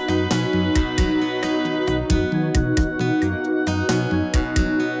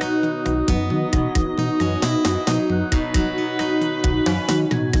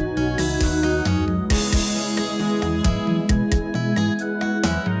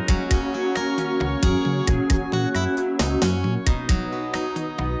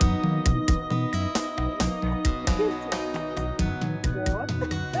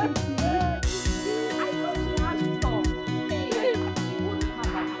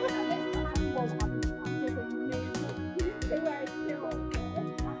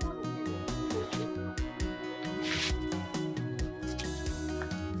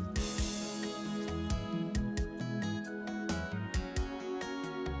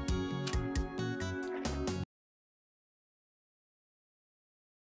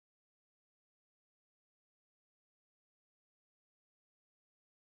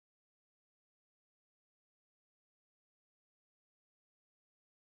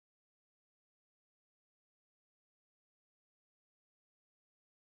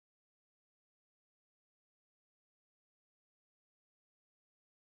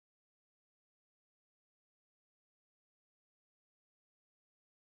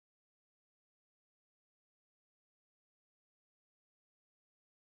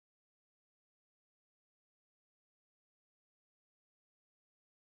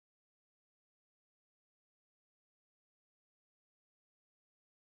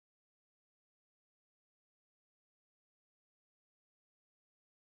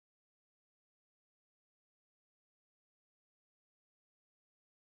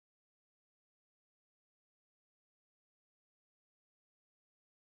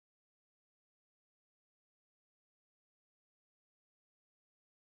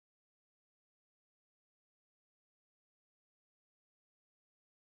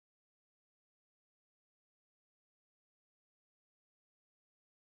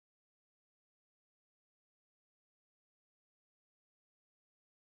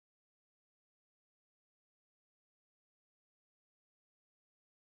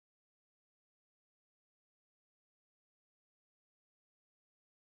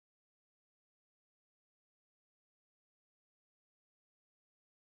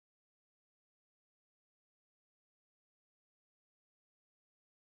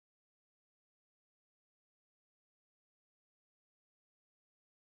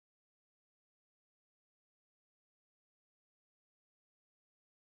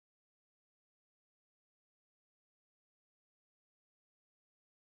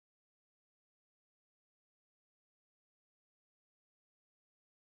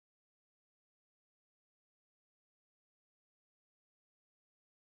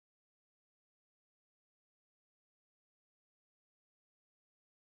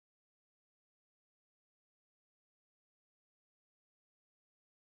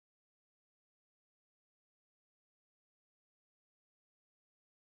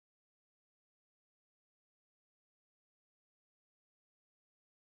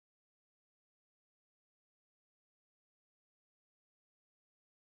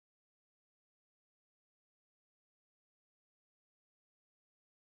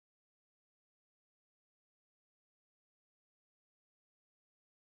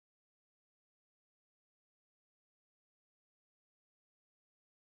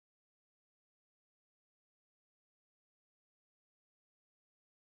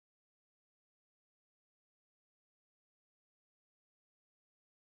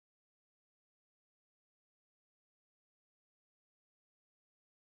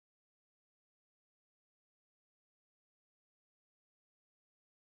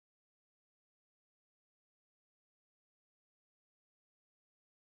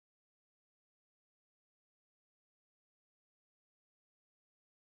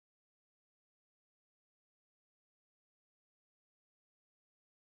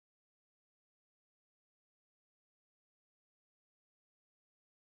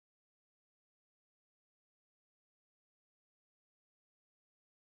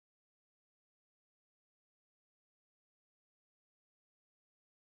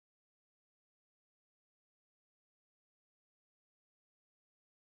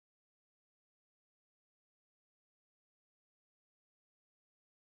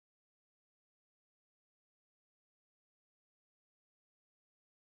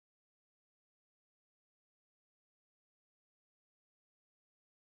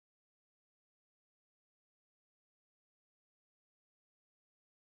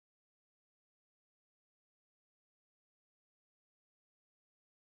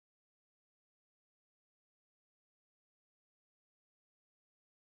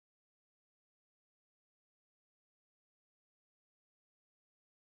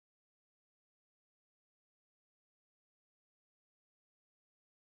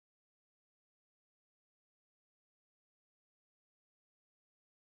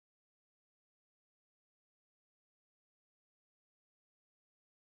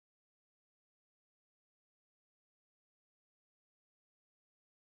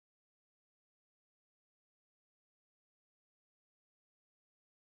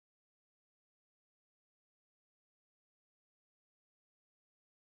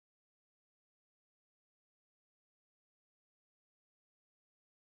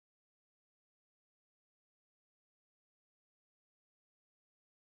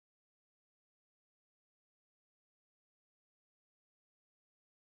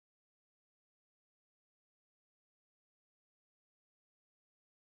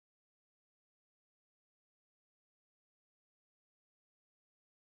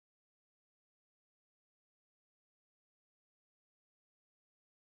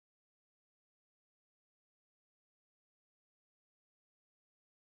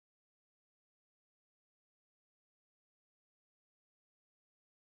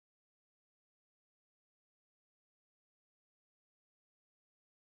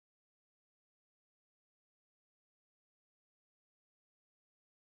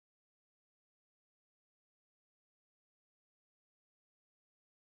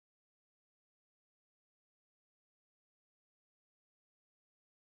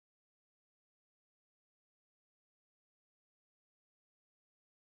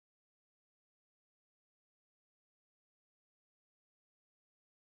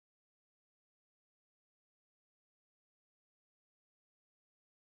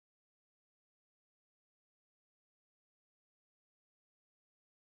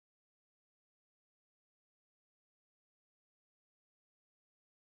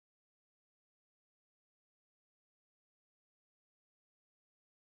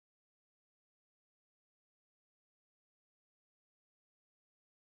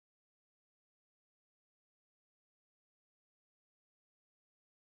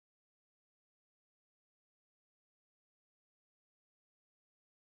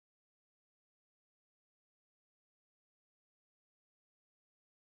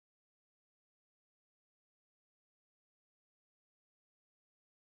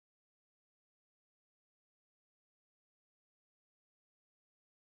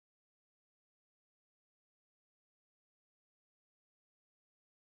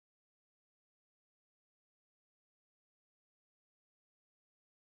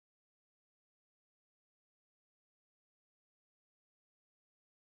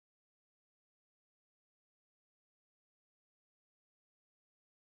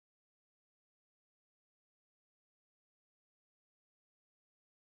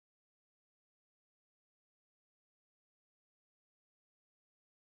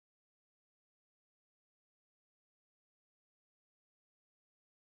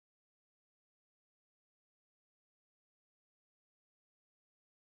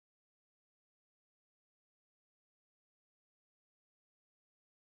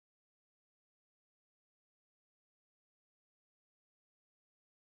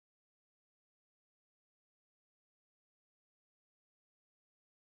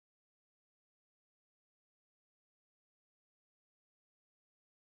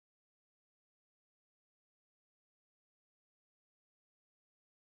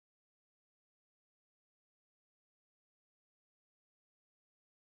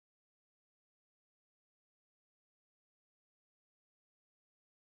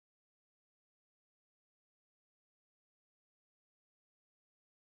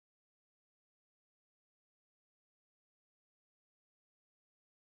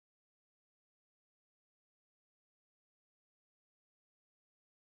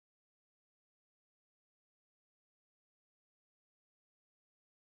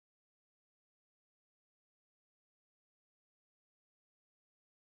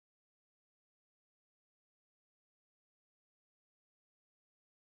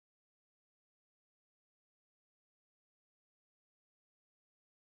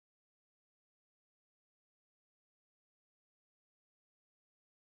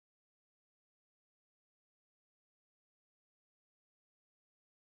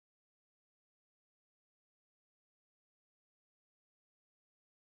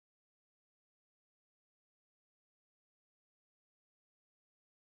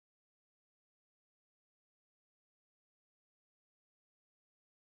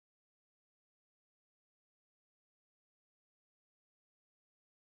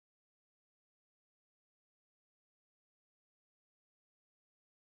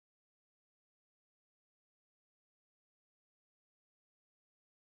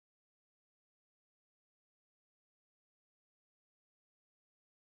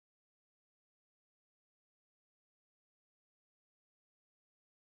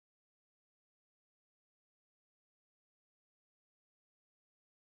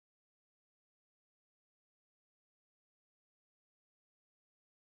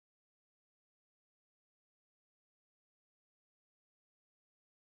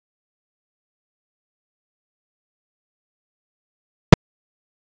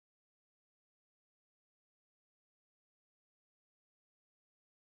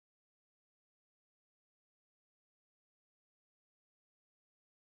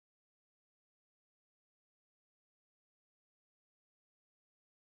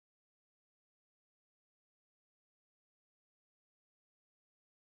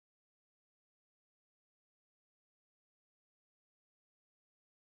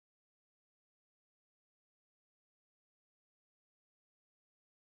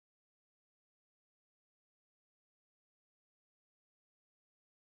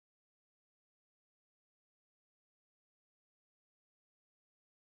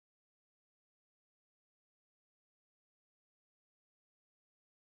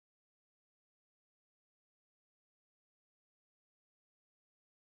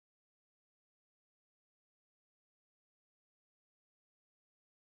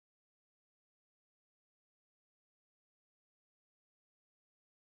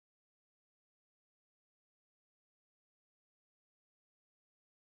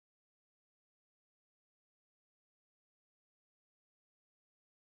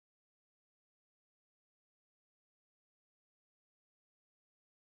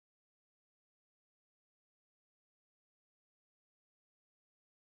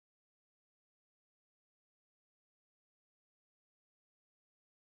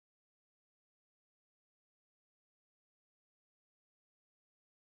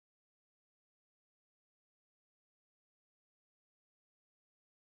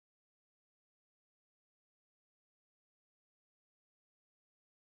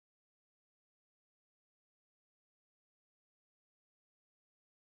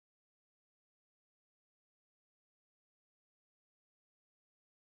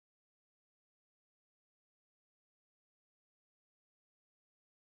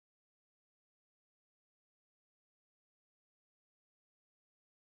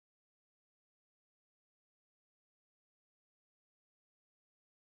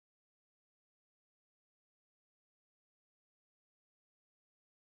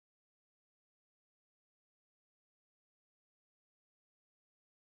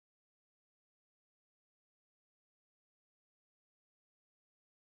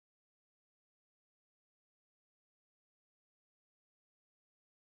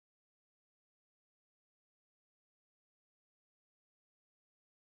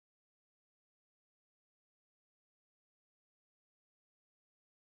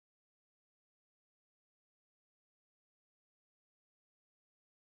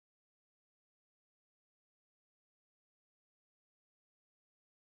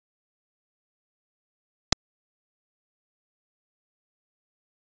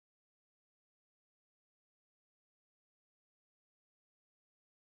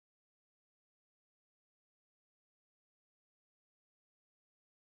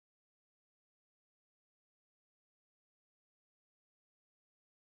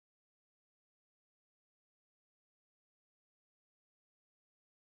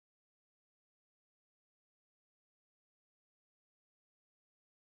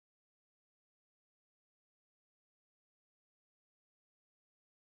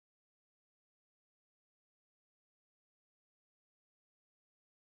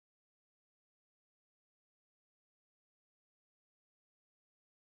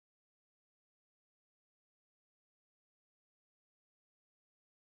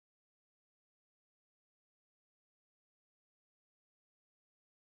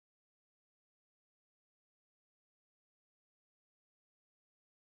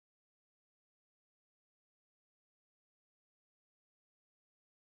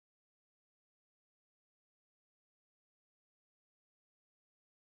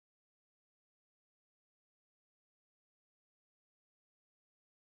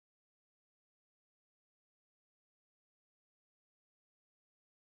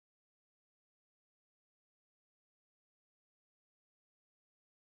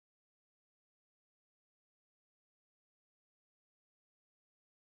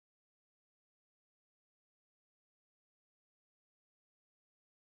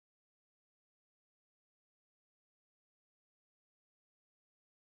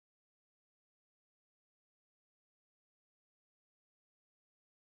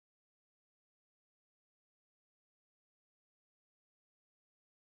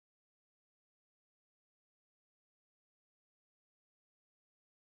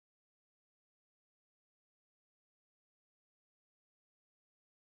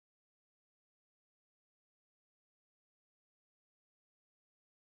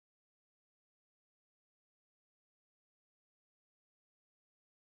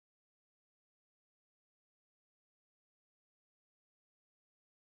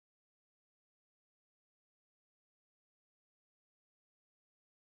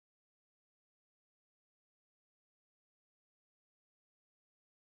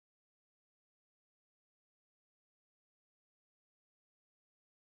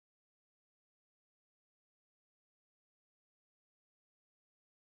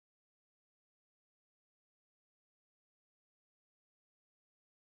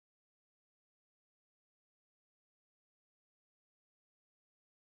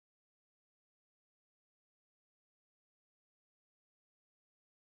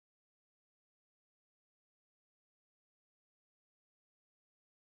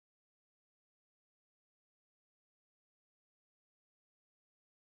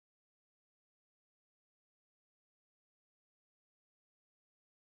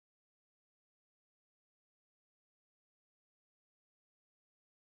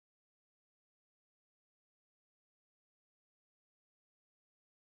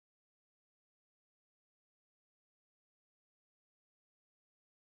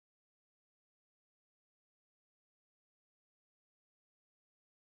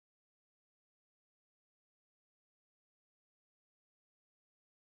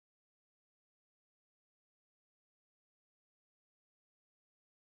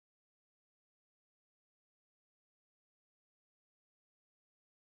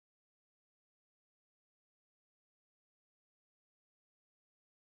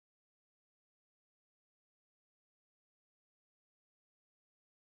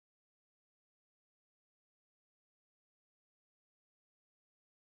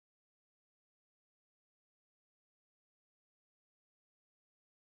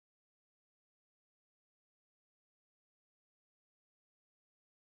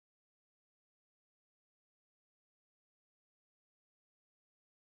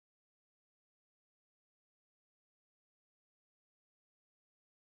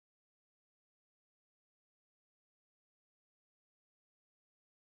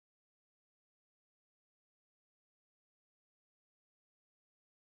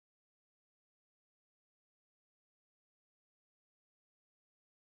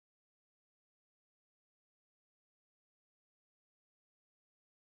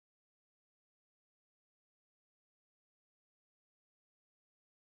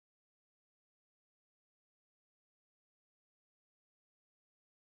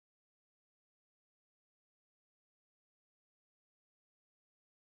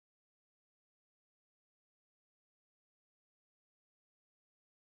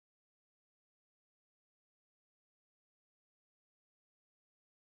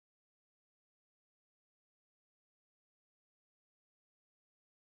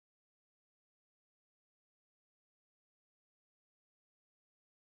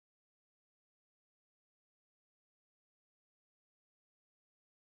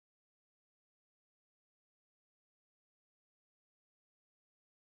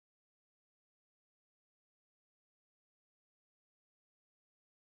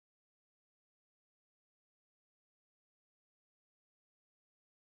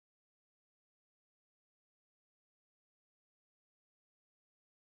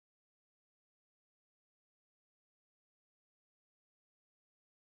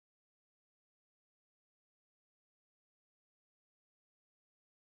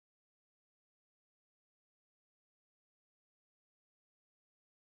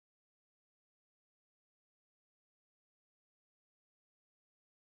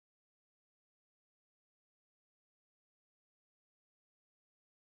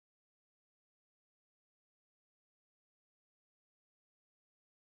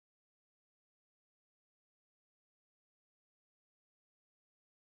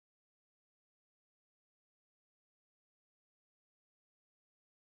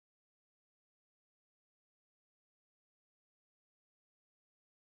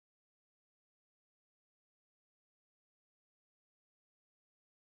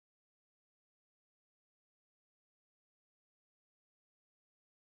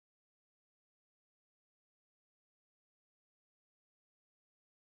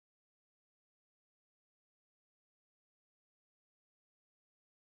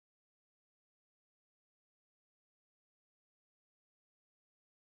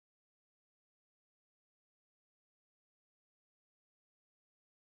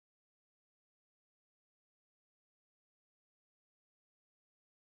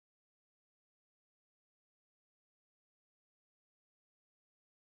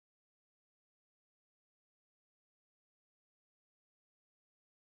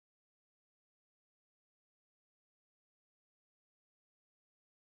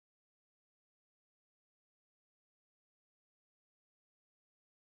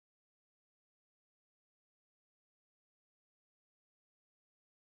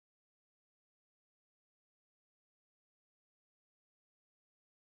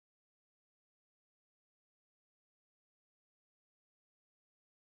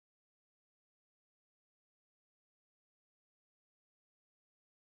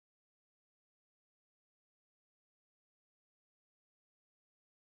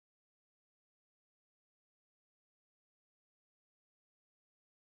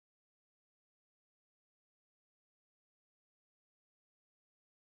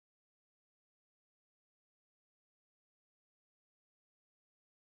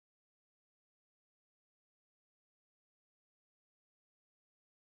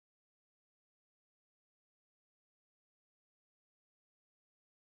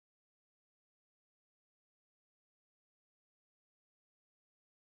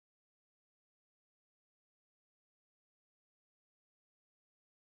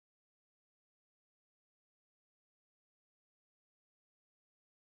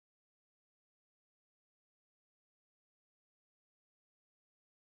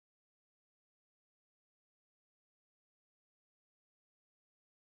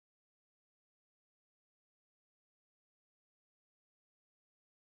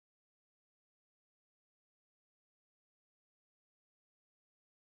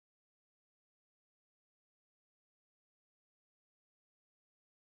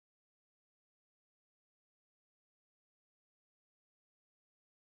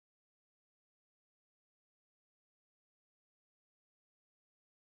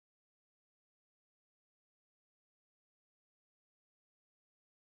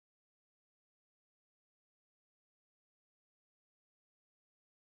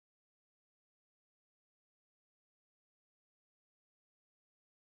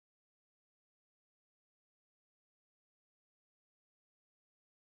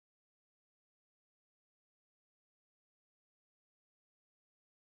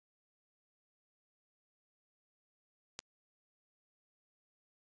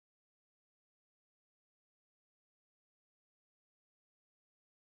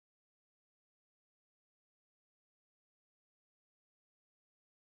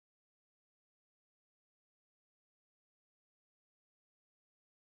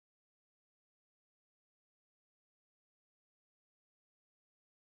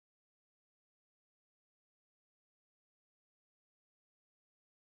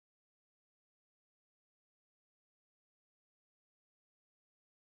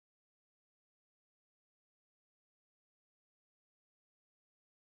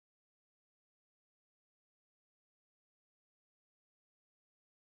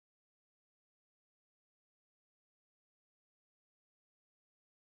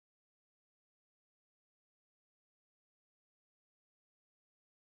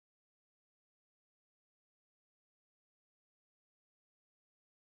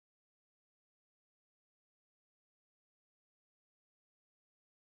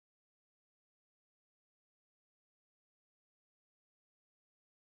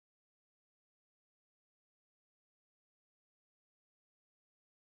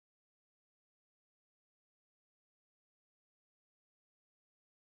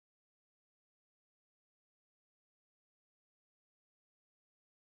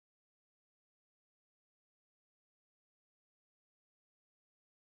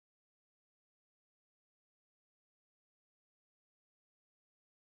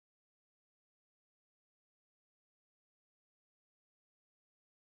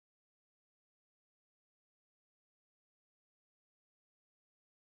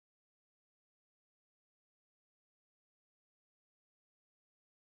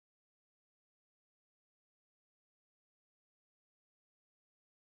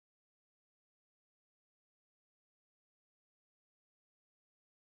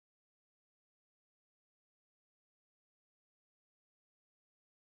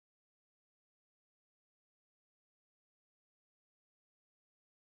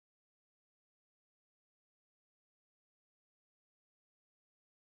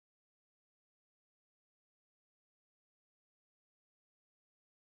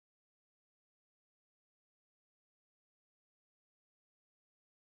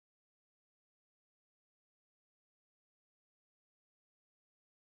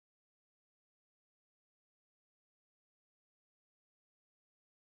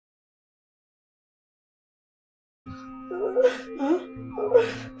 Huh?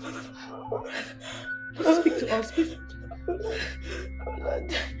 Speak to us, please.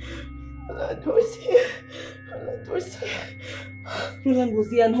 Roland was here. Roland was here. Roland was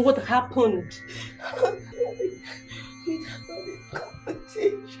here, and what happened? It happened in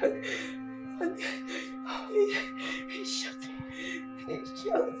competition. And he shot me. He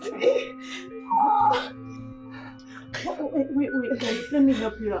shot me. Wait, let me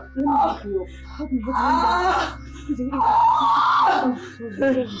help you out. Help me.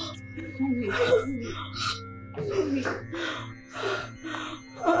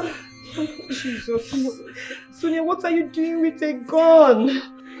 Jesus. Sonia, what are you doing with a gun?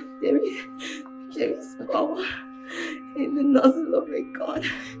 There is power in the nozzle of a gun.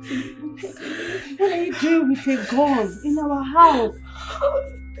 What are you doing with a gun in our house?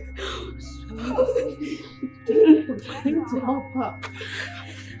 We need to help her.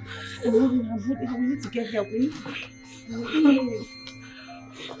 We need to get help. He's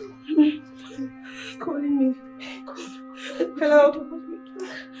calling me. Hello?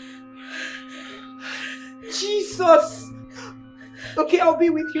 Jesus! Okay, I'll be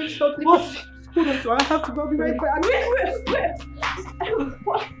with you shortly. Hold on, so I have to go. I'll be right back. Wait.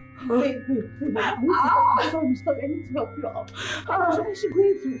 Wait. Sorry, I need to help you out. What is she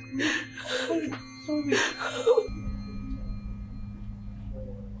going through? Sorry.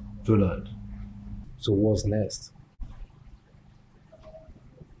 Roland, so what's next?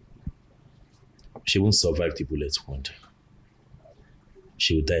 She won't survive the bullet wound.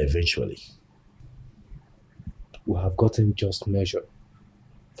 She will die eventually. We have gotten just measure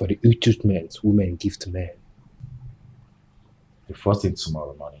for the ill treatment women give to men. The first thing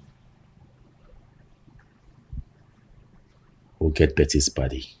tomorrow morning, we'll get Betty's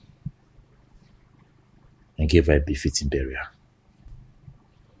body and give her a befitting burial.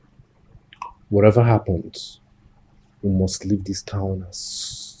 Whatever happens, we must leave this town as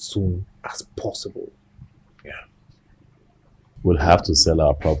soon as possible. Yeah. We'll have to sell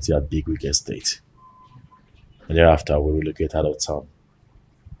our property at Bigwig Estate. And thereafter, we'll relocate out of town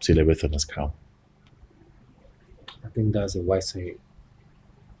till everything is calm. I think that's a wise saying.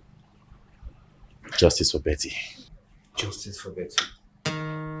 Justice for Betty. Justice for Betty.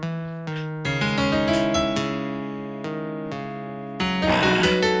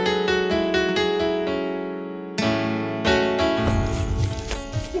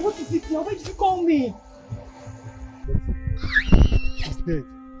 What is it now? Why did you call me? She's dead.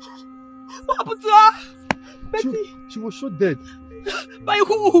 What happened to her? Betty? She was shot dead. By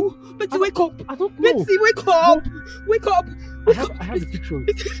who? Betty, wake up. I don't know. Betty, wake up. Wake up. I have the pictures.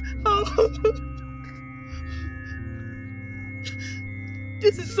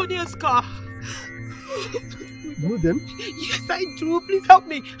 This is Sonia's car. You know them? Yes, I do. Please help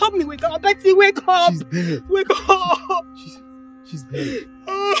me. Help me wake up. Betty, wake up. She's dead. Wake up. She's dead.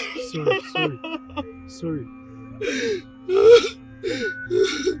 Sorry.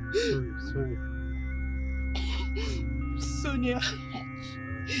 Sorry. Sonia,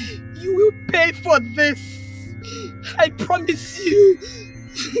 you will pay for this. I promise you.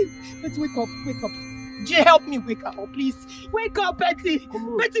 Let's wake up. Jay, help me wake up, please. Wake up, Betty.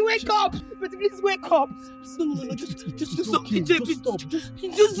 Betty, wake up. Betty, please wake up. No. Just do something, Jay. Just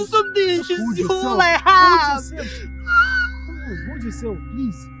do something. She's all I have. Hold yourself,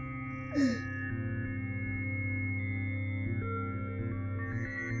 please.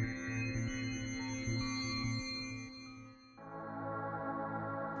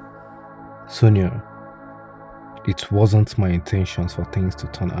 Sonia, it wasn't my intentions for things to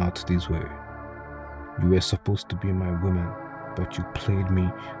turn out this way. You were supposed to be my woman, but you played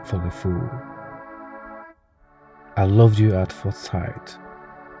me for the fool. I loved you at first sight,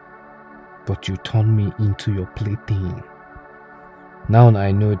 but you turned me into your plaything. Now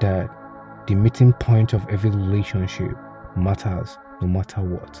I know that the meeting point of every relationship matters no matter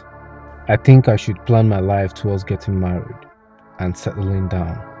what. I think I should plan my life towards getting married and settling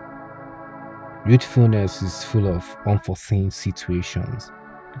down. Youthfulness is full of unforeseen situations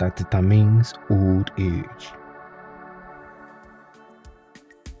that determines old age.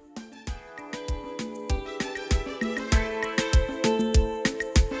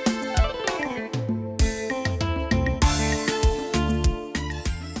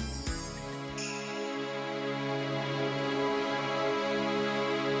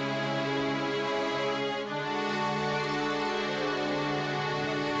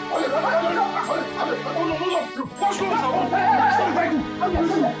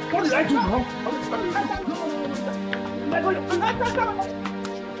 What did I do now?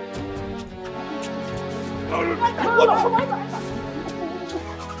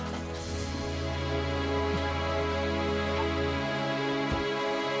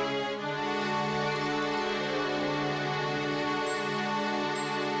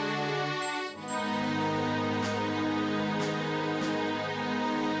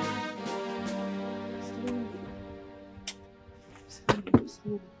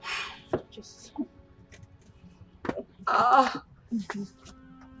 Just...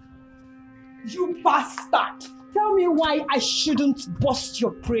 You bastard! Tell me why I shouldn't bust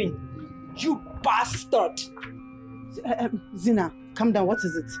your brain. You bastard! Zina, calm down. What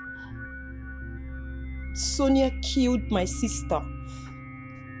is it? Sonia killed my sister.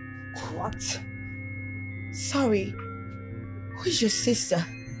 What? Sorry. Who is your sister?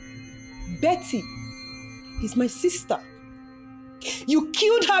 Betty is my sister. You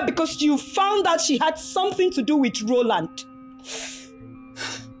killed her because you found out she had something to do with Roland.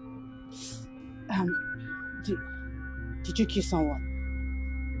 Did you kill someone?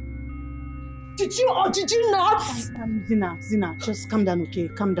 Did you or did you not? Zina, just calm down, okay?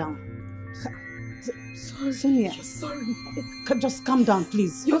 Calm down. Sonia, sorry. Just calm down,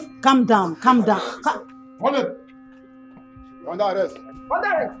 please. Calm down. Hold it. You're under arrest. Under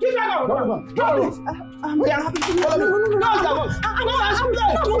arrest. Give me a gun. Drop it. I'm not.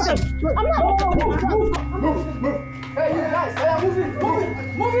 Hey, you guys, I am moving.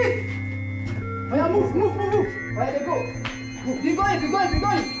 Move it. I am move. Where they go? Be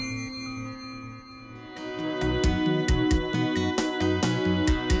going.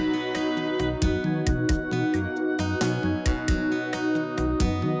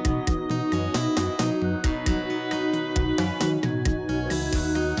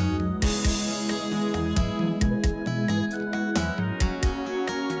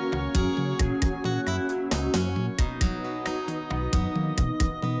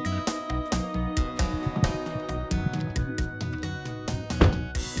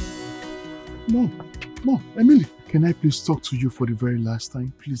 Mom, Emily, can I please talk to you for the very last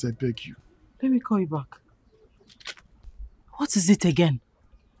time? Please, I beg you. Let me call you back. What is it again?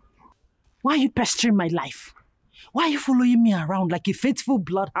 Why are you pestering my life? Why are you following me around like a faithful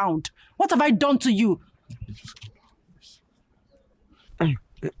bloodhound? What have I done to you?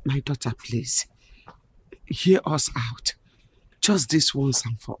 My daughter, please. Hear us out. Just this once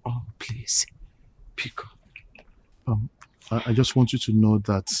and for all, please. Pick up. I just want you to know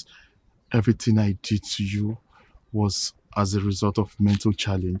that everything I did to you was as a result of mental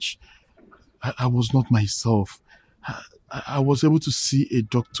challenge. I was not myself. I was able to see a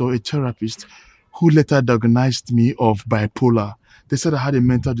doctor, a therapist, who later diagnosed me of bipolar. They said I had a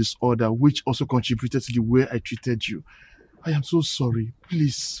mental disorder, which also contributed to the way I treated you. I am so sorry.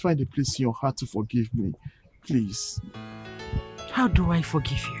 Please, find a place in your heart to forgive me. Please. How do I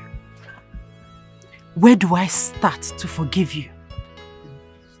forgive you? Where do I start to forgive you?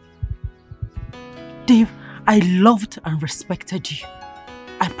 Dave, I loved and respected you.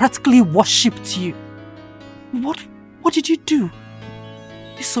 I practically worshipped you. What did you do?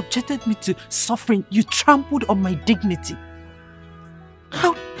 You subjected me to suffering. You trampled on my dignity.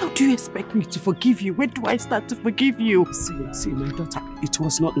 How do you expect me to forgive you? Where do I start to forgive you? See, my daughter, it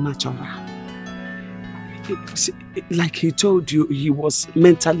was not natural. Like he told you, he was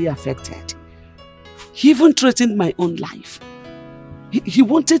mentally affected. He even threatened my own life. He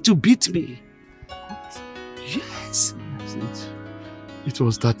wanted to beat me. What? Yes. It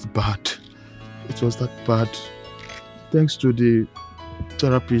was that bad. It was that bad. Thanks to the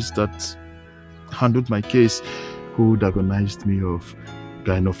therapist that handled my case, who diagnosed me of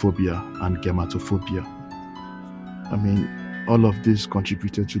gynophobia and gamatophobia. I mean, all of this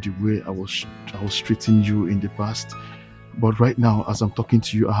contributed to the way I was treating you in the past. But right now, as I'm talking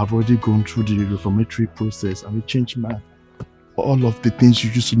to you, I have already gone through the reformatory process. I'm a changed man. All of the things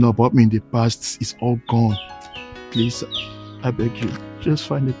you used to know about me in the past is all gone. Please, I beg you, just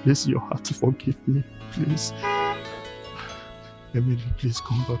find a place in your heart to forgive me, please. Emily, please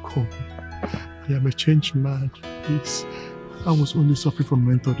come back home. I am a changed man, please. I was only suffering from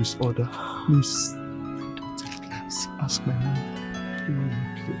mental disorder. Please, ask my name.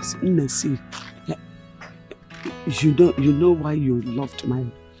 Please, Nessie. You know why you loved my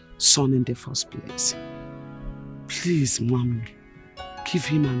son in the first place. Please, Mom, give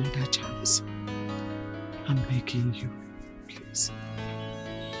him another chance. I'm begging you, please.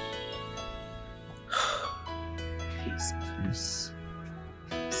 Please. Please.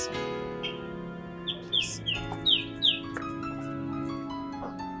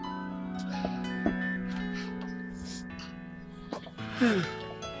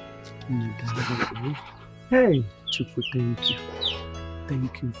 Hey, Chupu, thank you.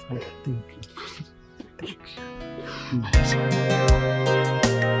 Thank you, Father. Thank you. Thank you.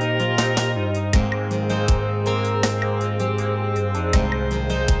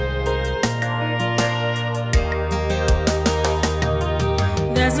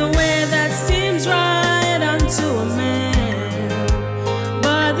 There's a way that seems right unto a man,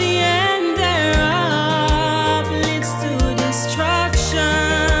 but the end thereof leads to destruction.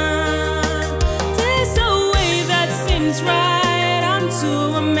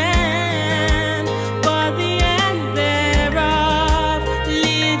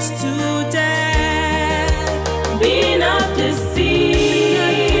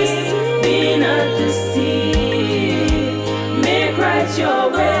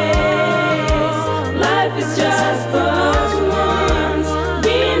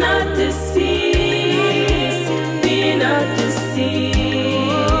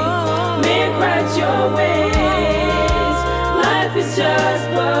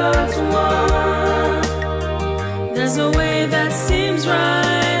 There's a way that seems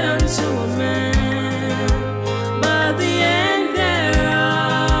right unto a man, but the end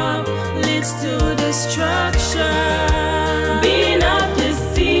thereof leads to destruction.